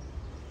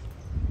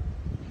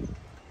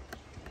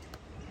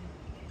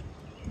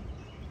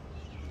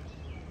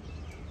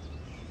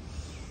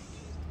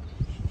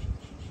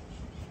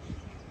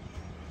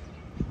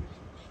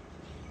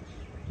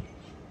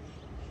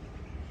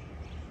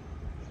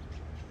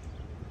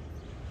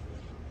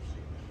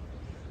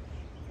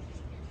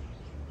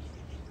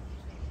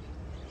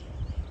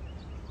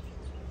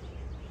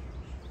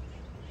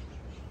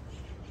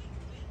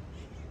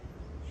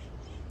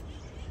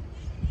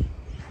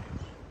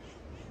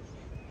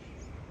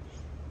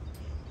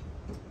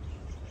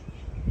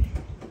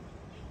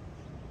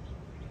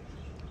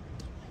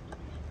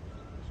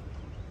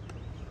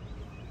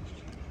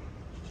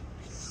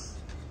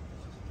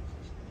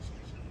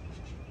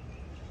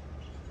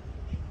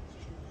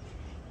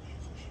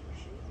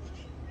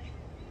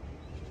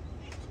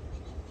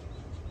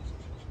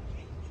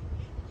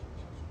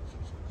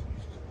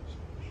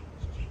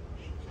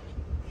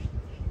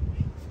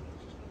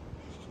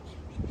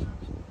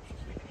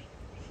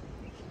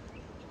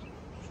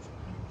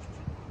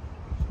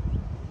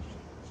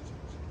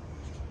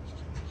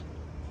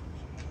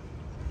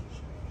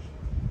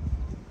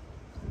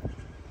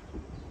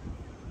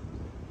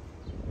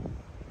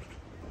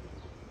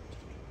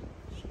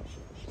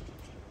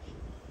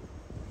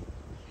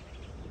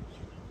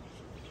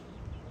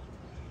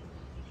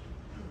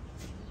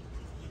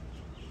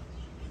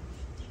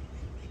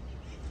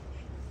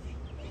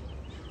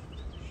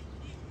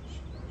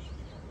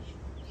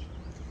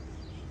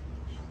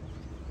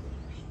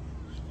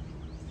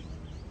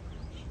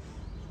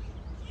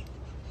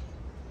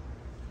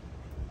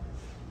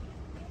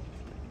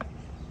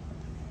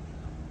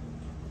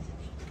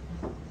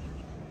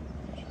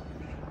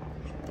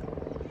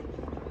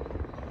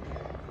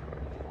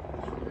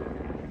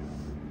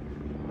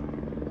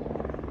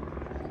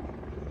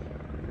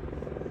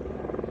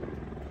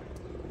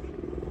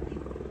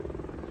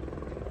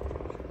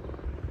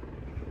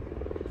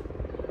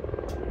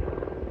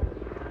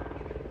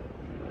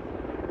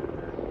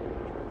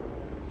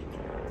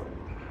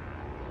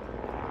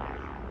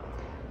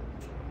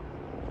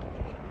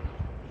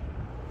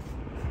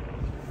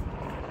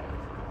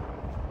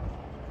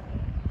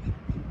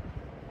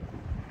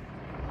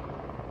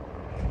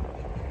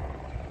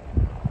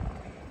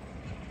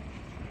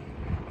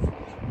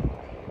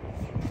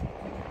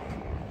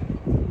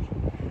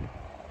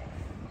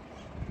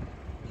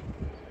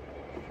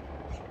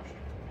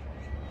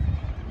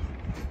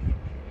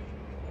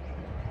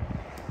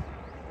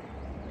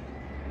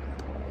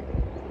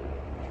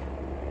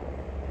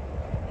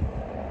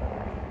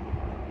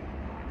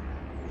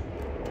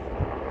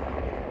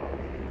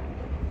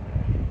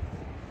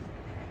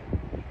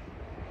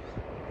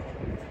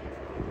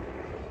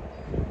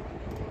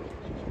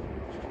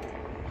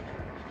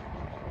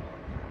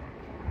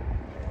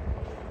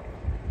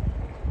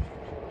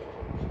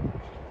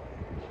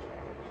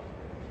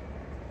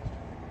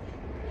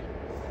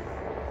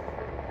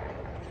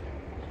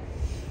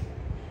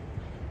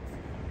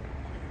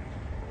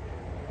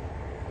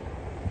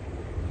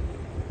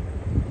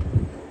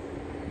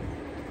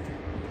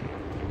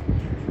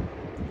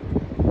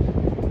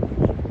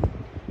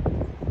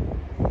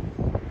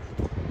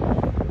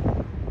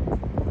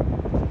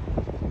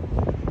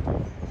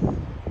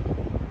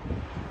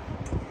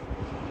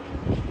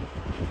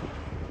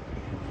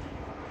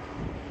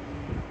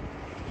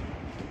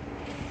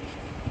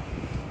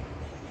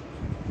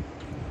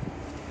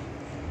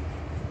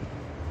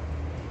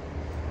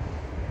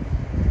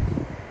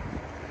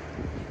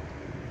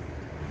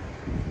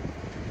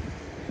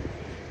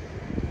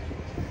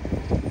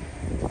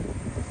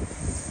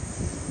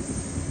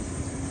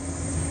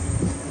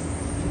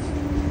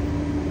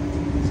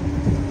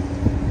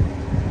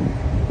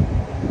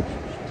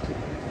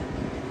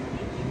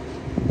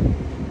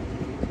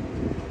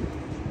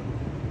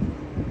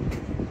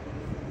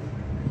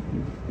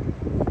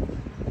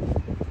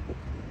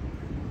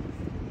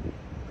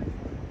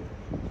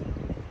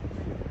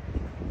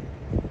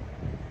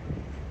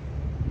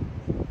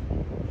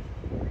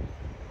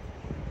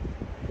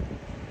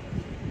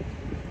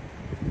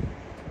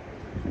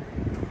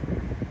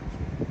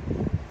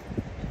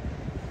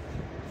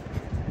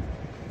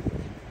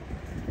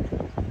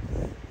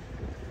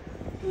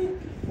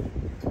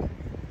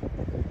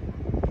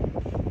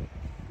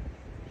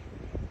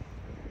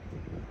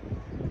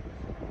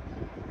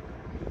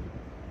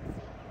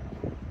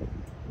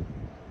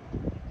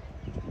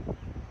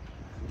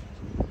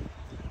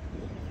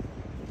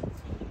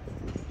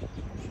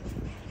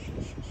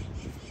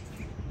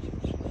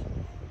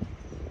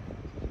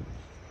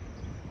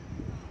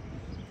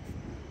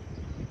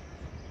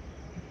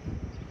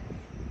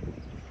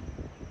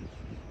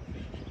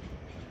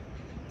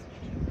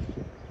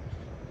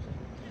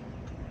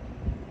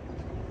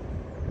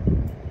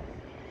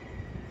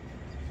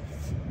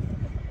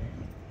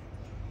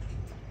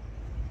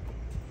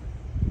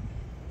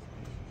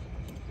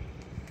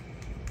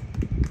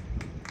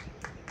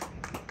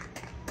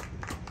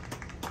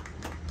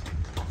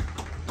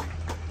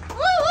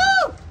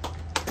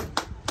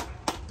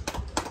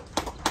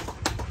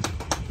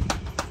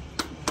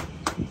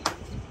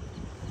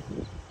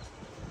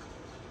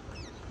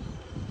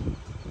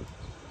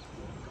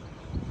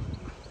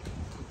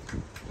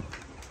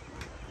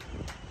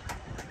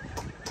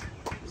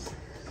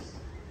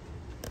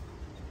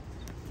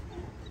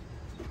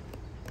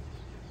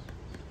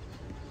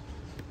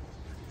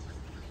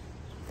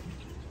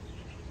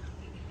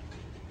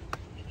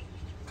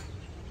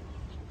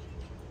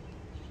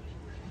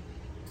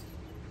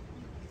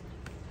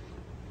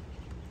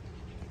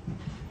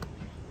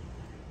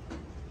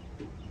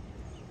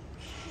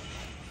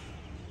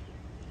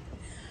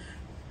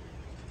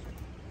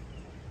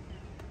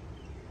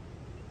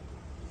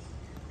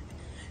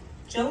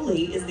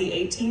 Jolie is the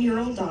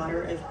 18-year-old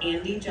daughter of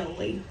Andy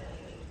Jolie.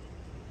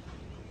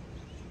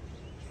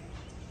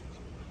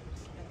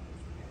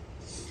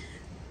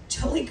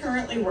 Jolie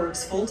currently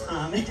works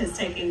full-time and is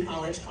taking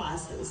college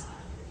classes.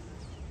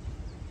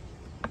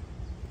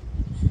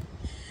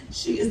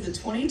 She is the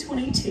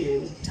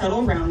 2022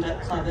 Total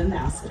Roundup Club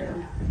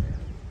Ambassador.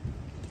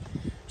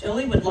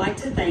 Jolie would like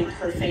to thank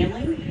her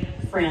family,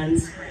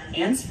 friends,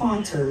 and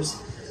sponsors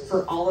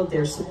for all of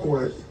their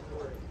support.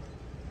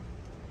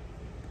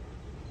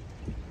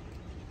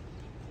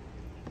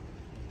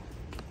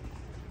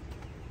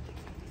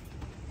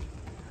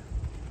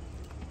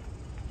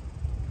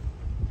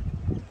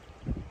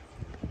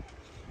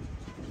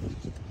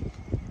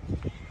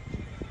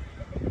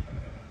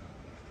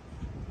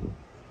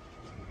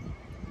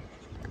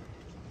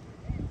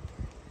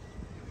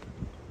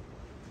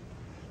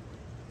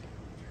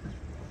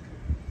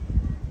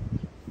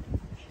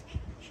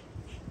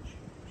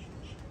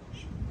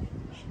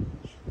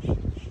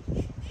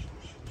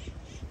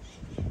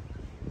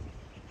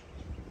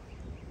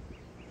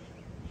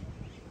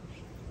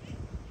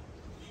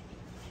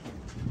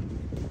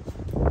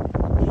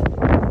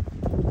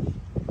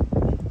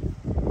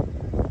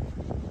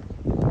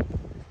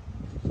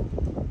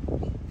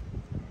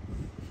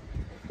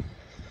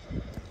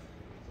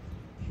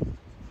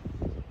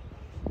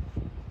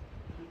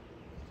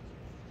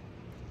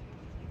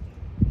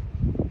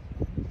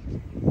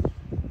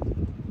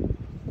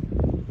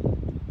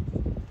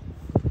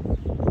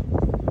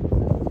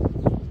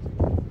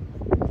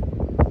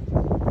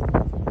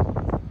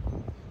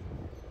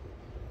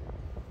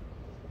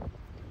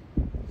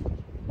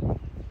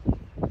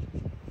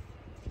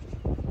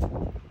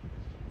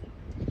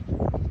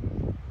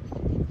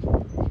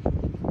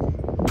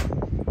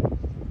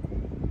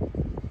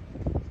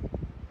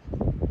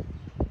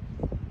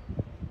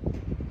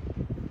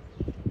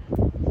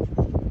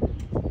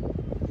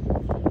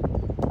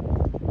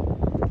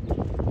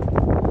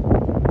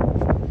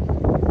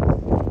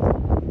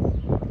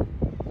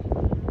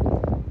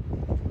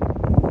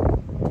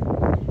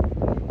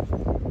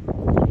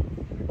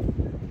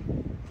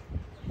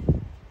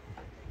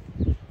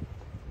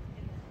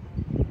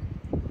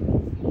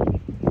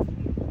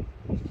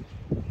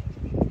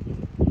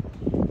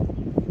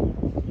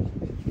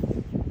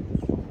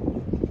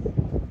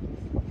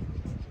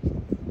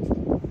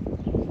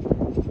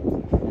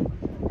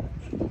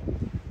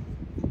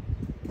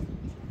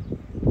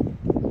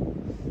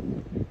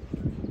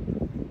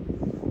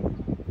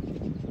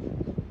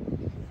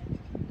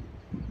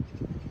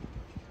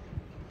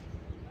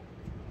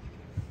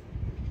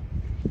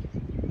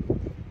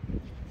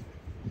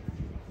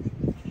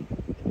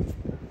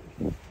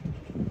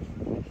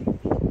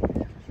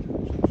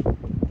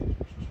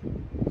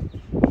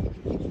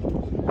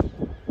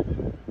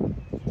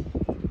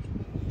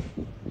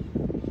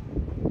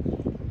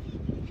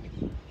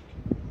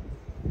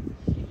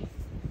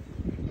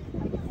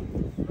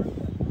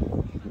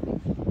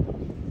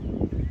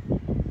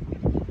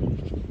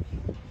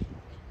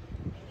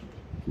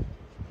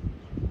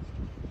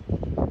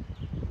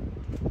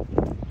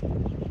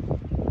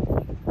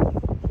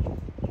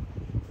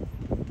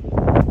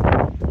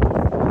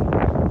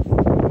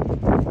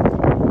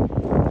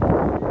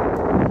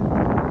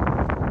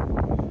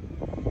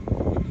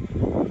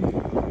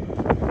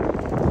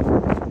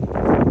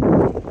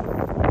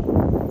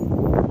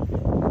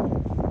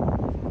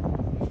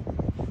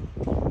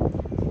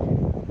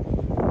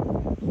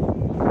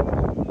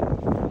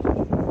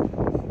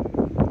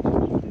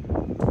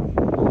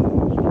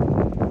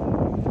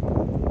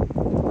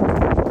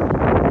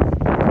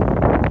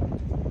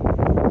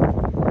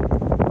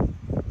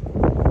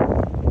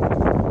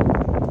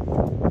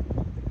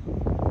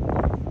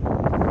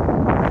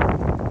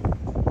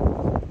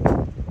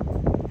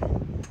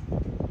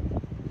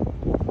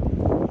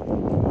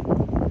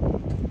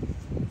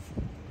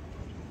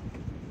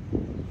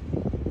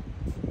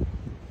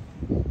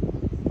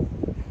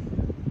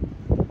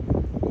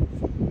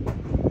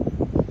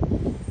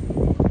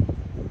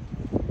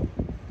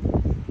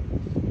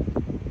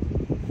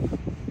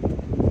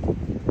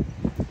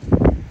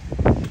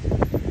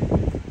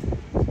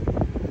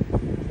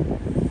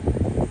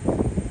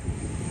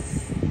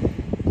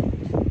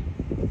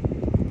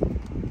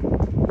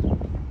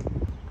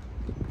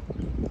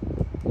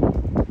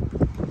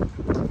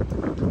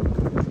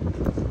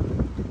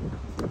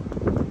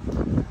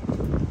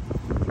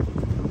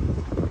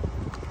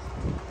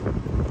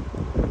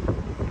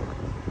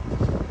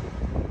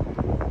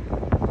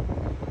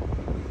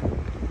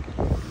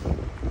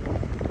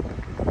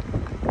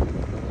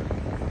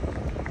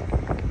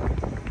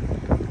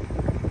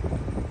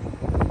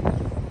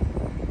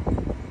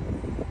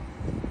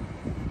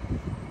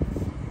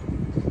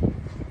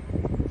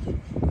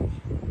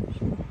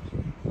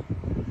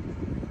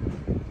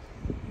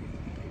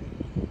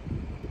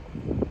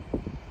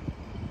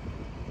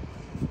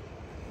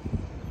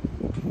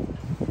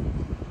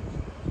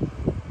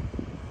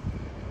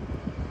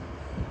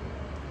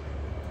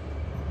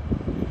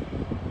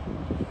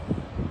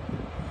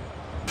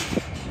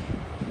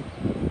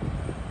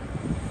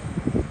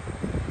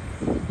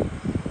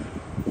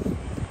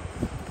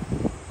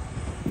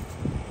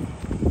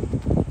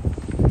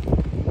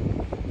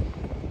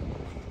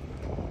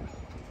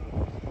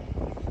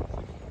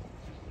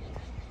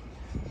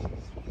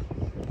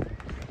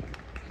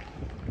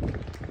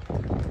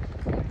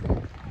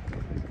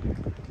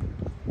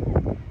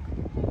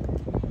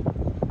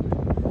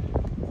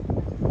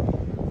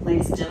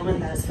 Ladies and gentlemen,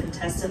 that is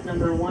contestant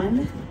number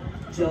 1,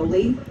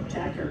 Jolie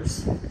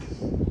Jackers.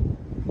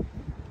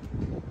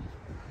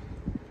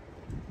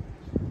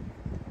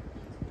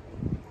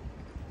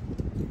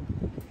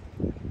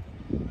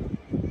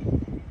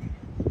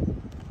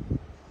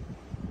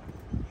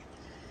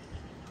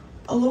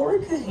 Alora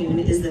Cahoon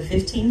is the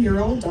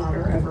 15-year-old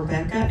daughter of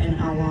Rebecca and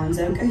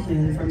Alonzo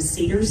Cahoon from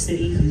Cedar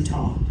City,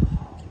 Utah.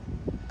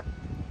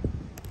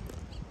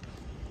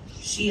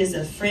 She is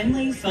a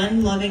friendly,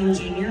 fun-loving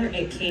junior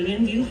at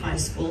Canyon View High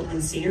School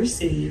in Cedar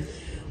City,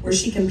 where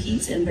she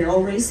competes in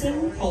barrel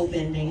racing, pole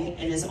bending,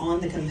 and is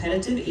on the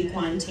competitive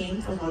equine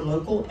team for her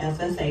local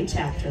FFA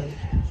chapter.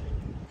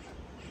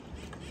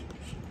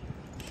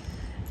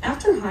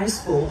 After high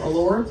school,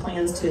 Alora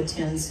plans to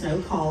attend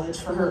Snow College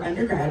for her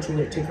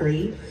undergraduate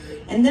degree,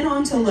 and then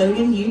on to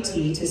Logan UT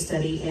to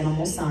study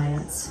animal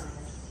science.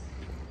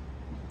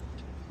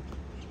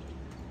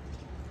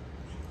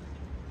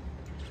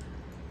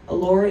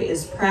 Alora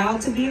is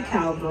proud to be a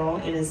cowgirl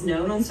and is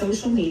known on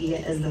social media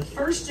as the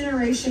first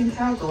generation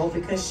cowgirl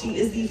because she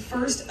is the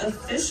first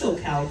official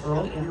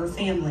cowgirl in her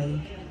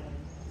family.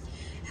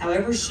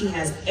 However, she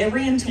has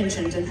every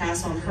intention to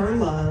pass on her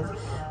love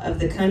of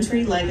the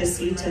country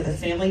legacy to the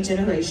family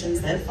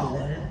generations that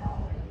follow.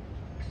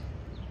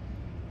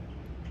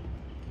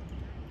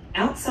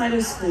 Outside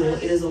of school,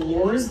 it is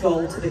Alora's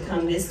goal to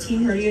become Miss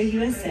Teen Rodeo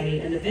USA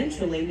and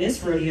eventually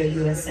Miss Rodeo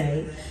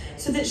USA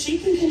so that she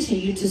can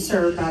continue to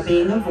serve by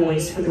being a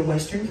voice for the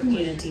Western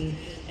community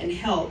and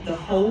help the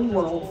whole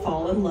world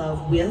fall in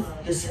love with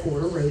the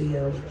sport of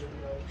rodeo.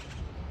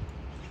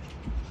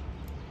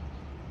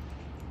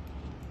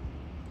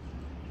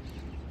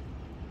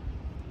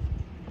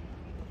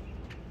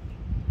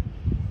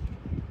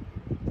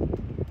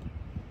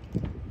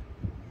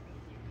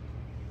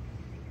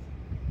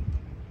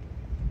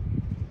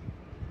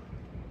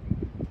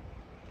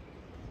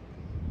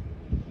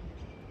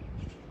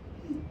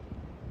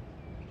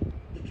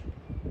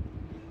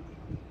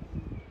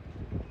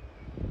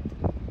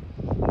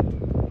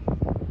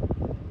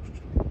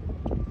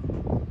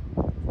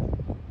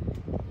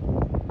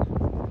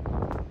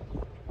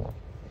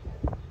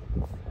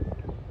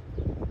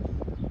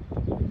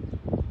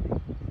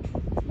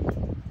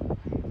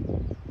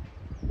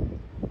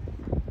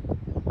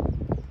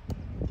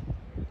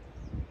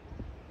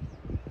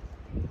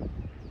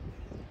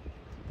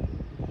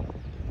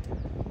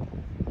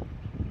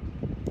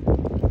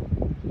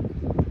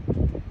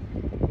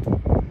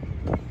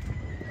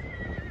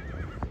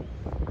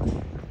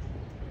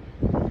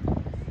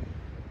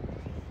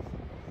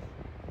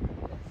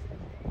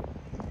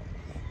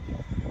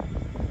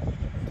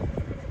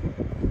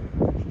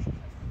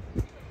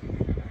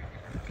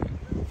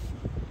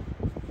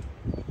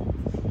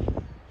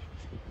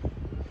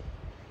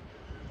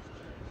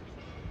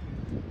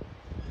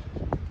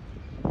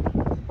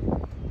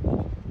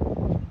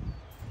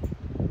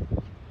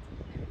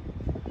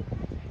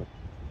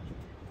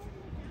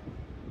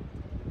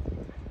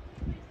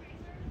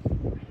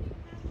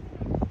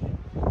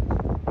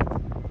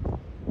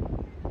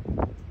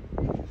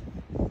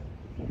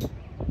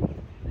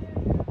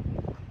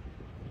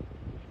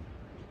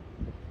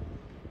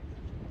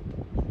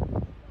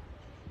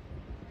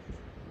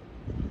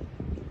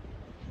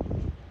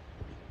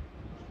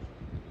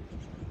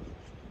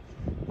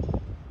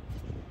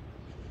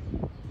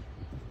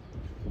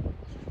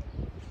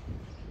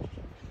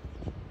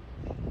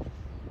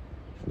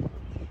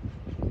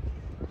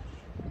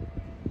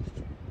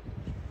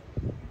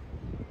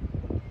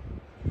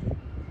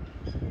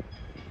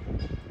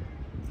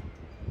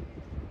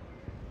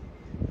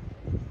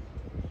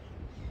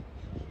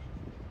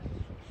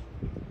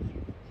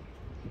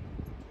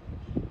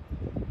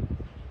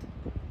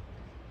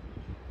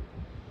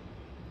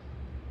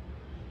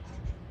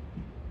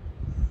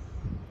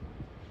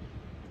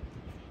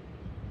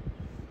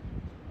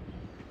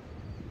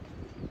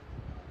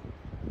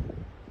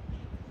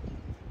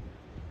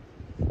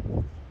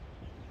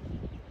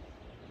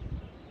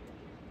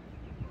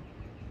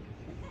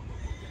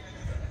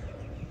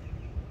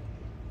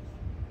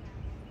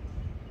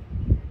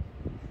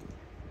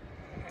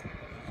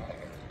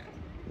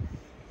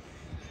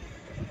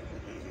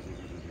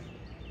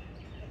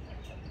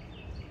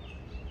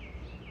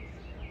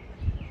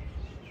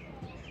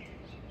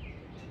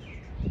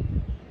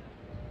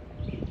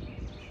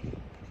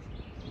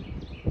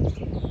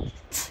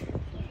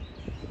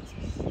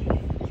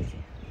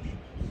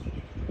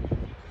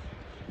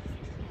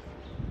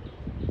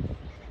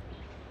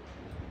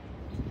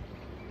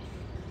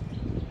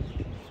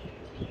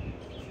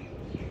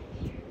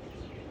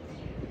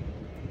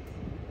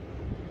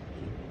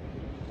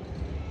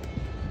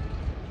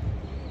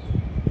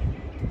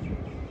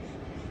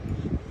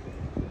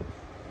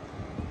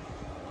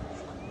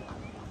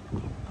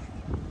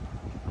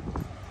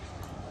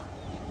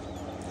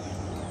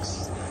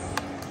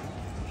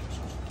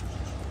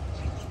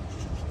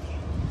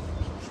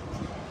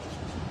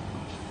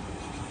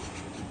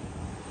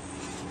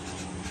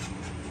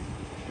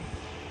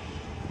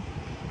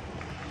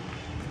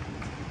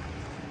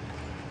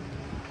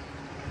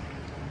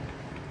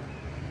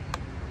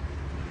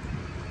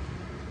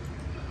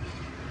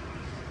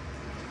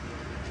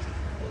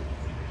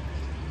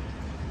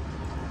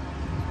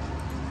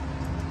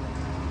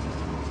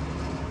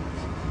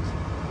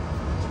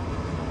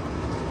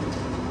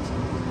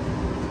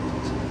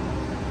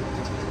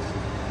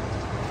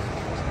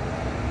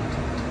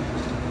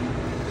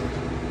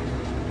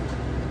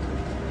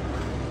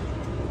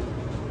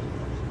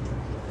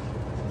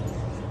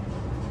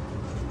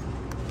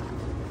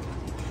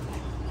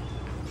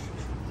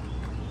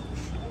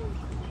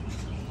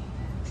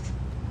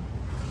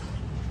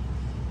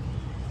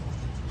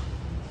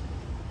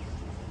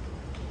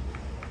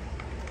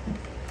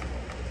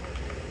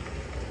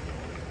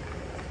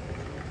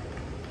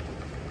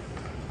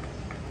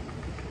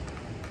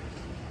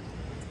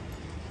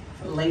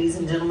 Ladies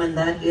and gentlemen,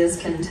 that is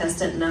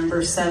contestant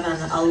number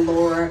 7,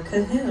 Alora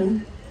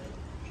Cahoon.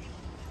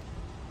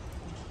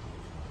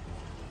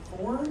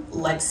 For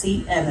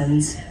Lexi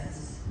Evans.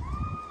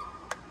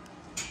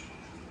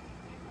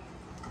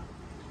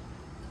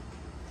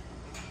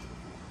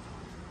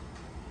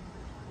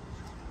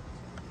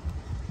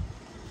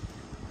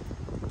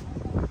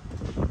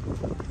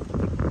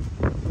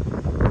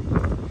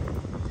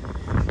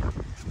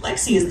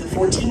 Lexi is the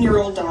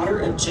 14-year-old daughter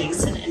of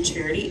Jason and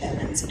Charity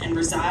Evans and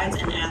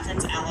resides in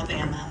Athens,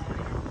 Alabama.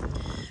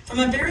 From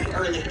a very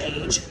early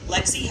age,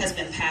 Lexi has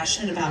been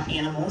passionate about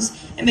animals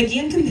and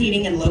began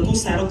competing in local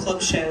saddle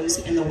club shows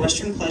in the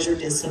Western pleasure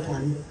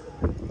discipline.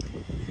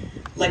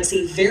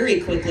 Lexi very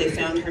quickly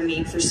found her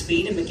need for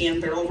speed and began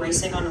barrel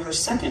racing on her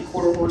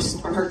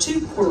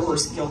two quarter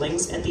horse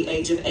geldings at the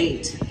age of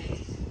 8.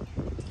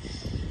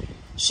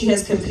 She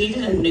has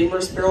competed in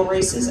numerous barrel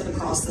races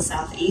across the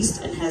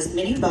Southeast and has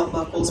many belt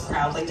buckles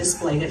proudly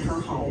displayed at her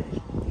home.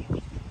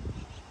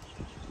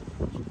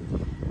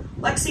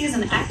 Lexi is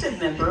an active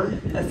member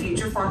of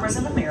Future Farmers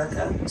of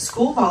America,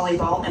 school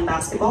volleyball and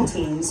basketball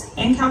teams,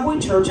 and Cowboy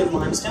Church of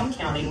Limestone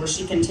County, where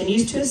she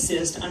continues to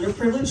assist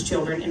underprivileged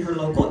children in her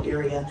local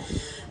area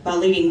by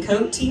leading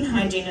Coke teen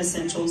hygiene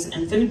essentials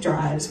and food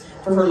drives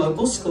for her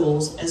local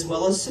schools, as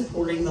well as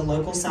supporting the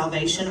local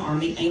Salvation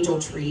Army Angel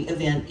Tree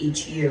event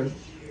each year.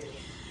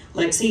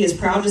 Lexi is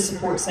proud to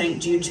support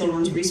St. Jude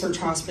Children's Research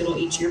Hospital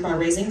each year by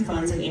raising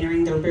funds and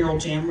entering their barrel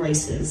jam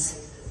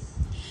races.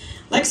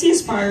 Lexi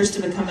aspires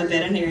to become a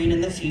veterinarian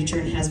in the future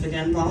and has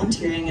begun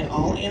volunteering at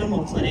All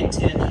Animal Clinic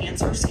to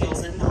enhance her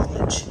skills and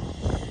knowledge.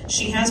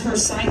 She has her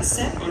sights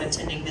set on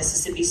attending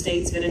Mississippi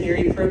State's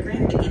veterinary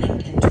program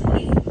beginning in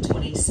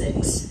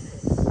 2026.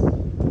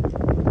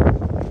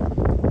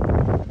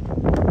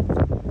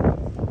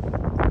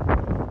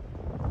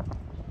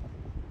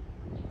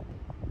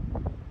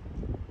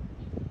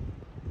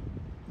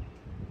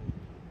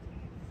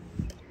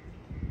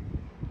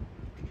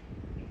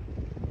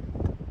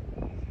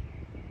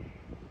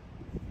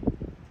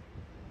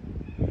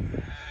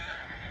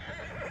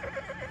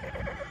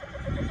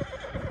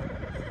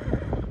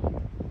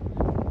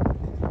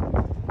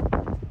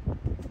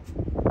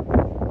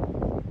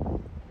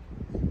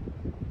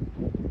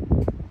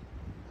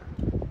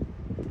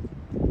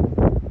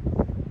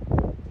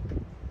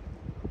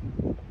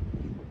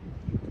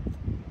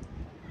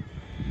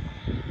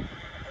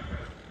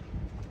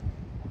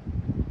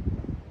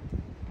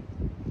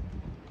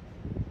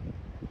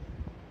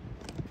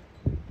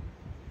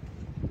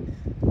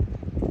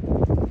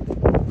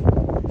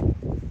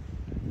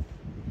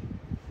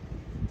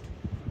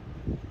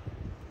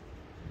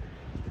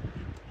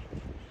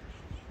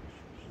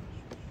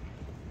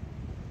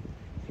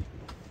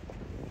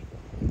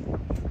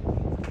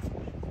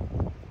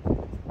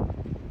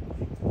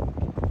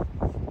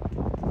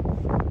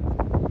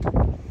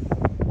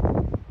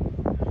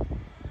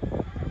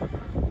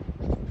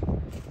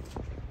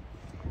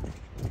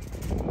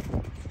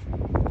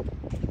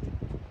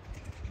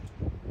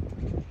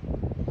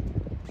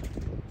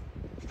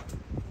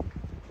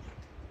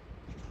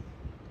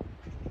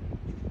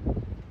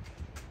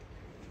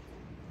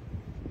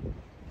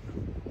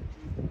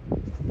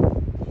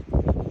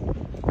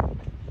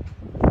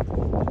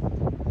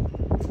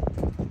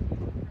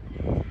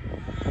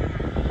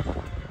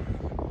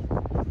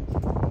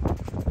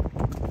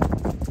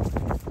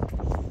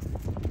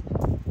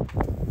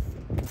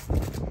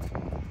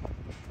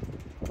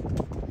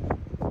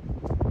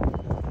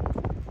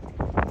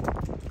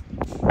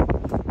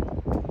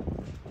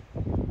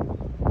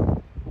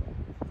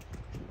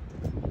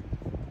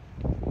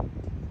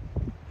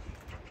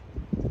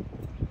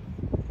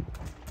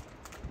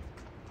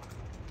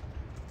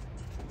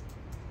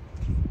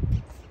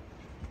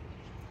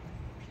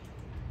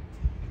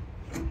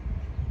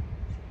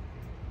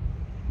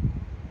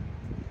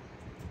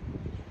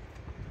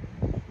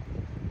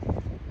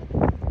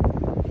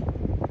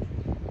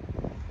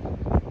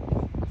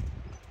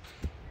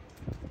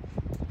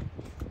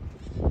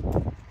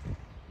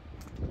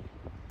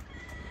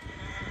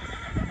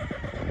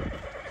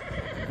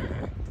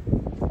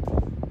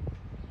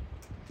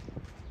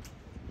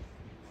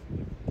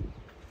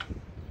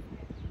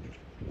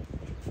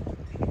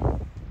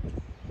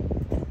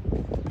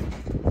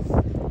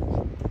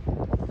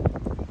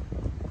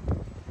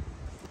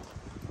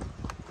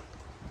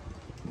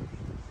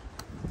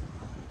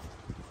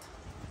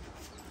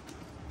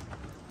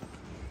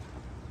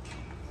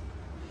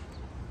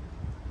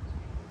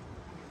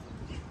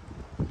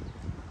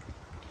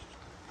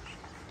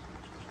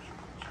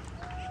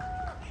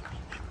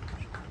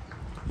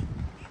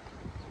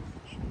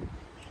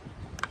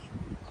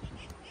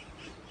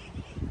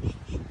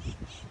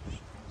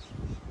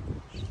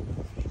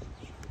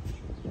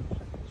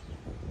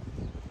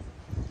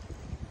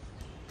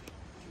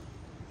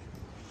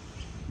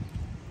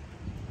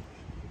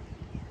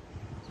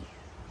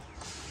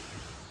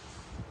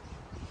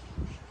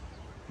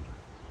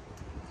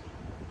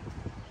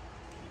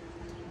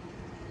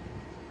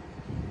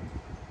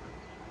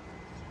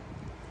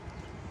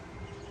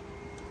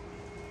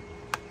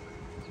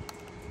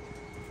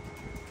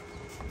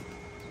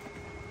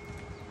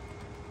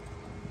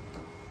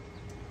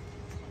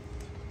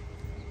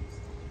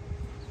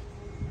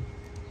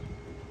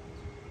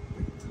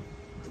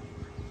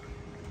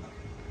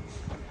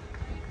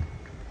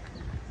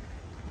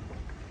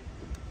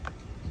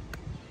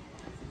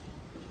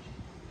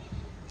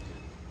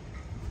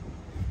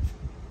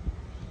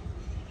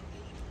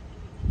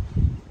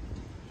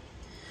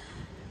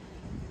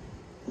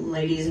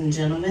 Ladies and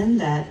gentlemen,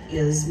 that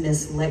is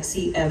Miss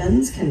Lexi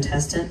Evans,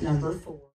 contestant number 4.